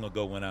so long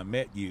ago when I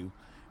met you,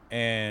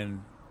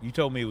 and you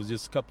told me it was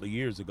just a couple of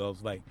years ago. I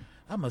was like,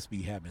 I must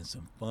be having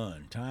some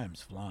fun.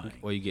 Time's flying.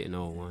 Or you getting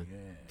old one.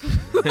 Yeah.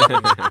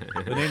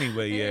 But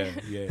anyway, yeah.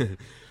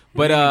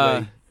 But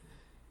Anyway,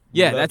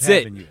 yeah, loved that's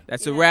it. having you.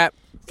 That's a Yeah. wrap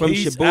from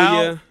Peace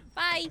Shibuya, out.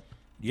 Bye.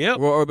 Yep.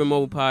 Raw Urban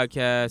Mobile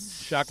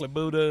Podcast Chocolate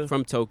Buddha.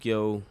 from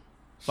Tokyo.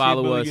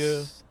 Follow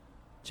Shibuya, us.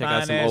 Check out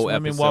some fine-ass old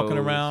women episodes. walking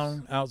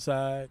around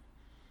outside.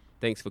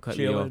 Thanks for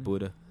cutting me chilling. off,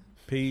 Buddha.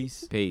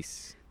 Peace.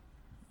 Peace.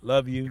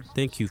 Love you.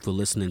 Thank you for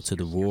listening to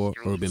the Raw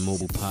Urban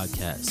Mobile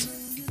Podcast.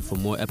 For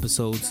more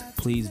episodes,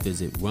 please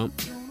visit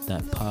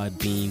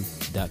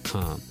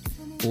rump.podbean.com,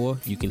 or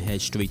you can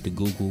head straight to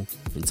Google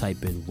and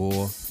type in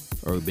Raw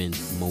Urban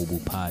Mobile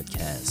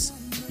Podcast.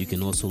 You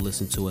can also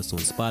listen to us on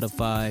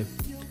Spotify,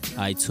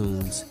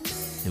 iTunes,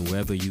 and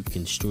wherever you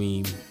can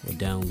stream or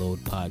download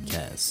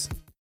podcasts.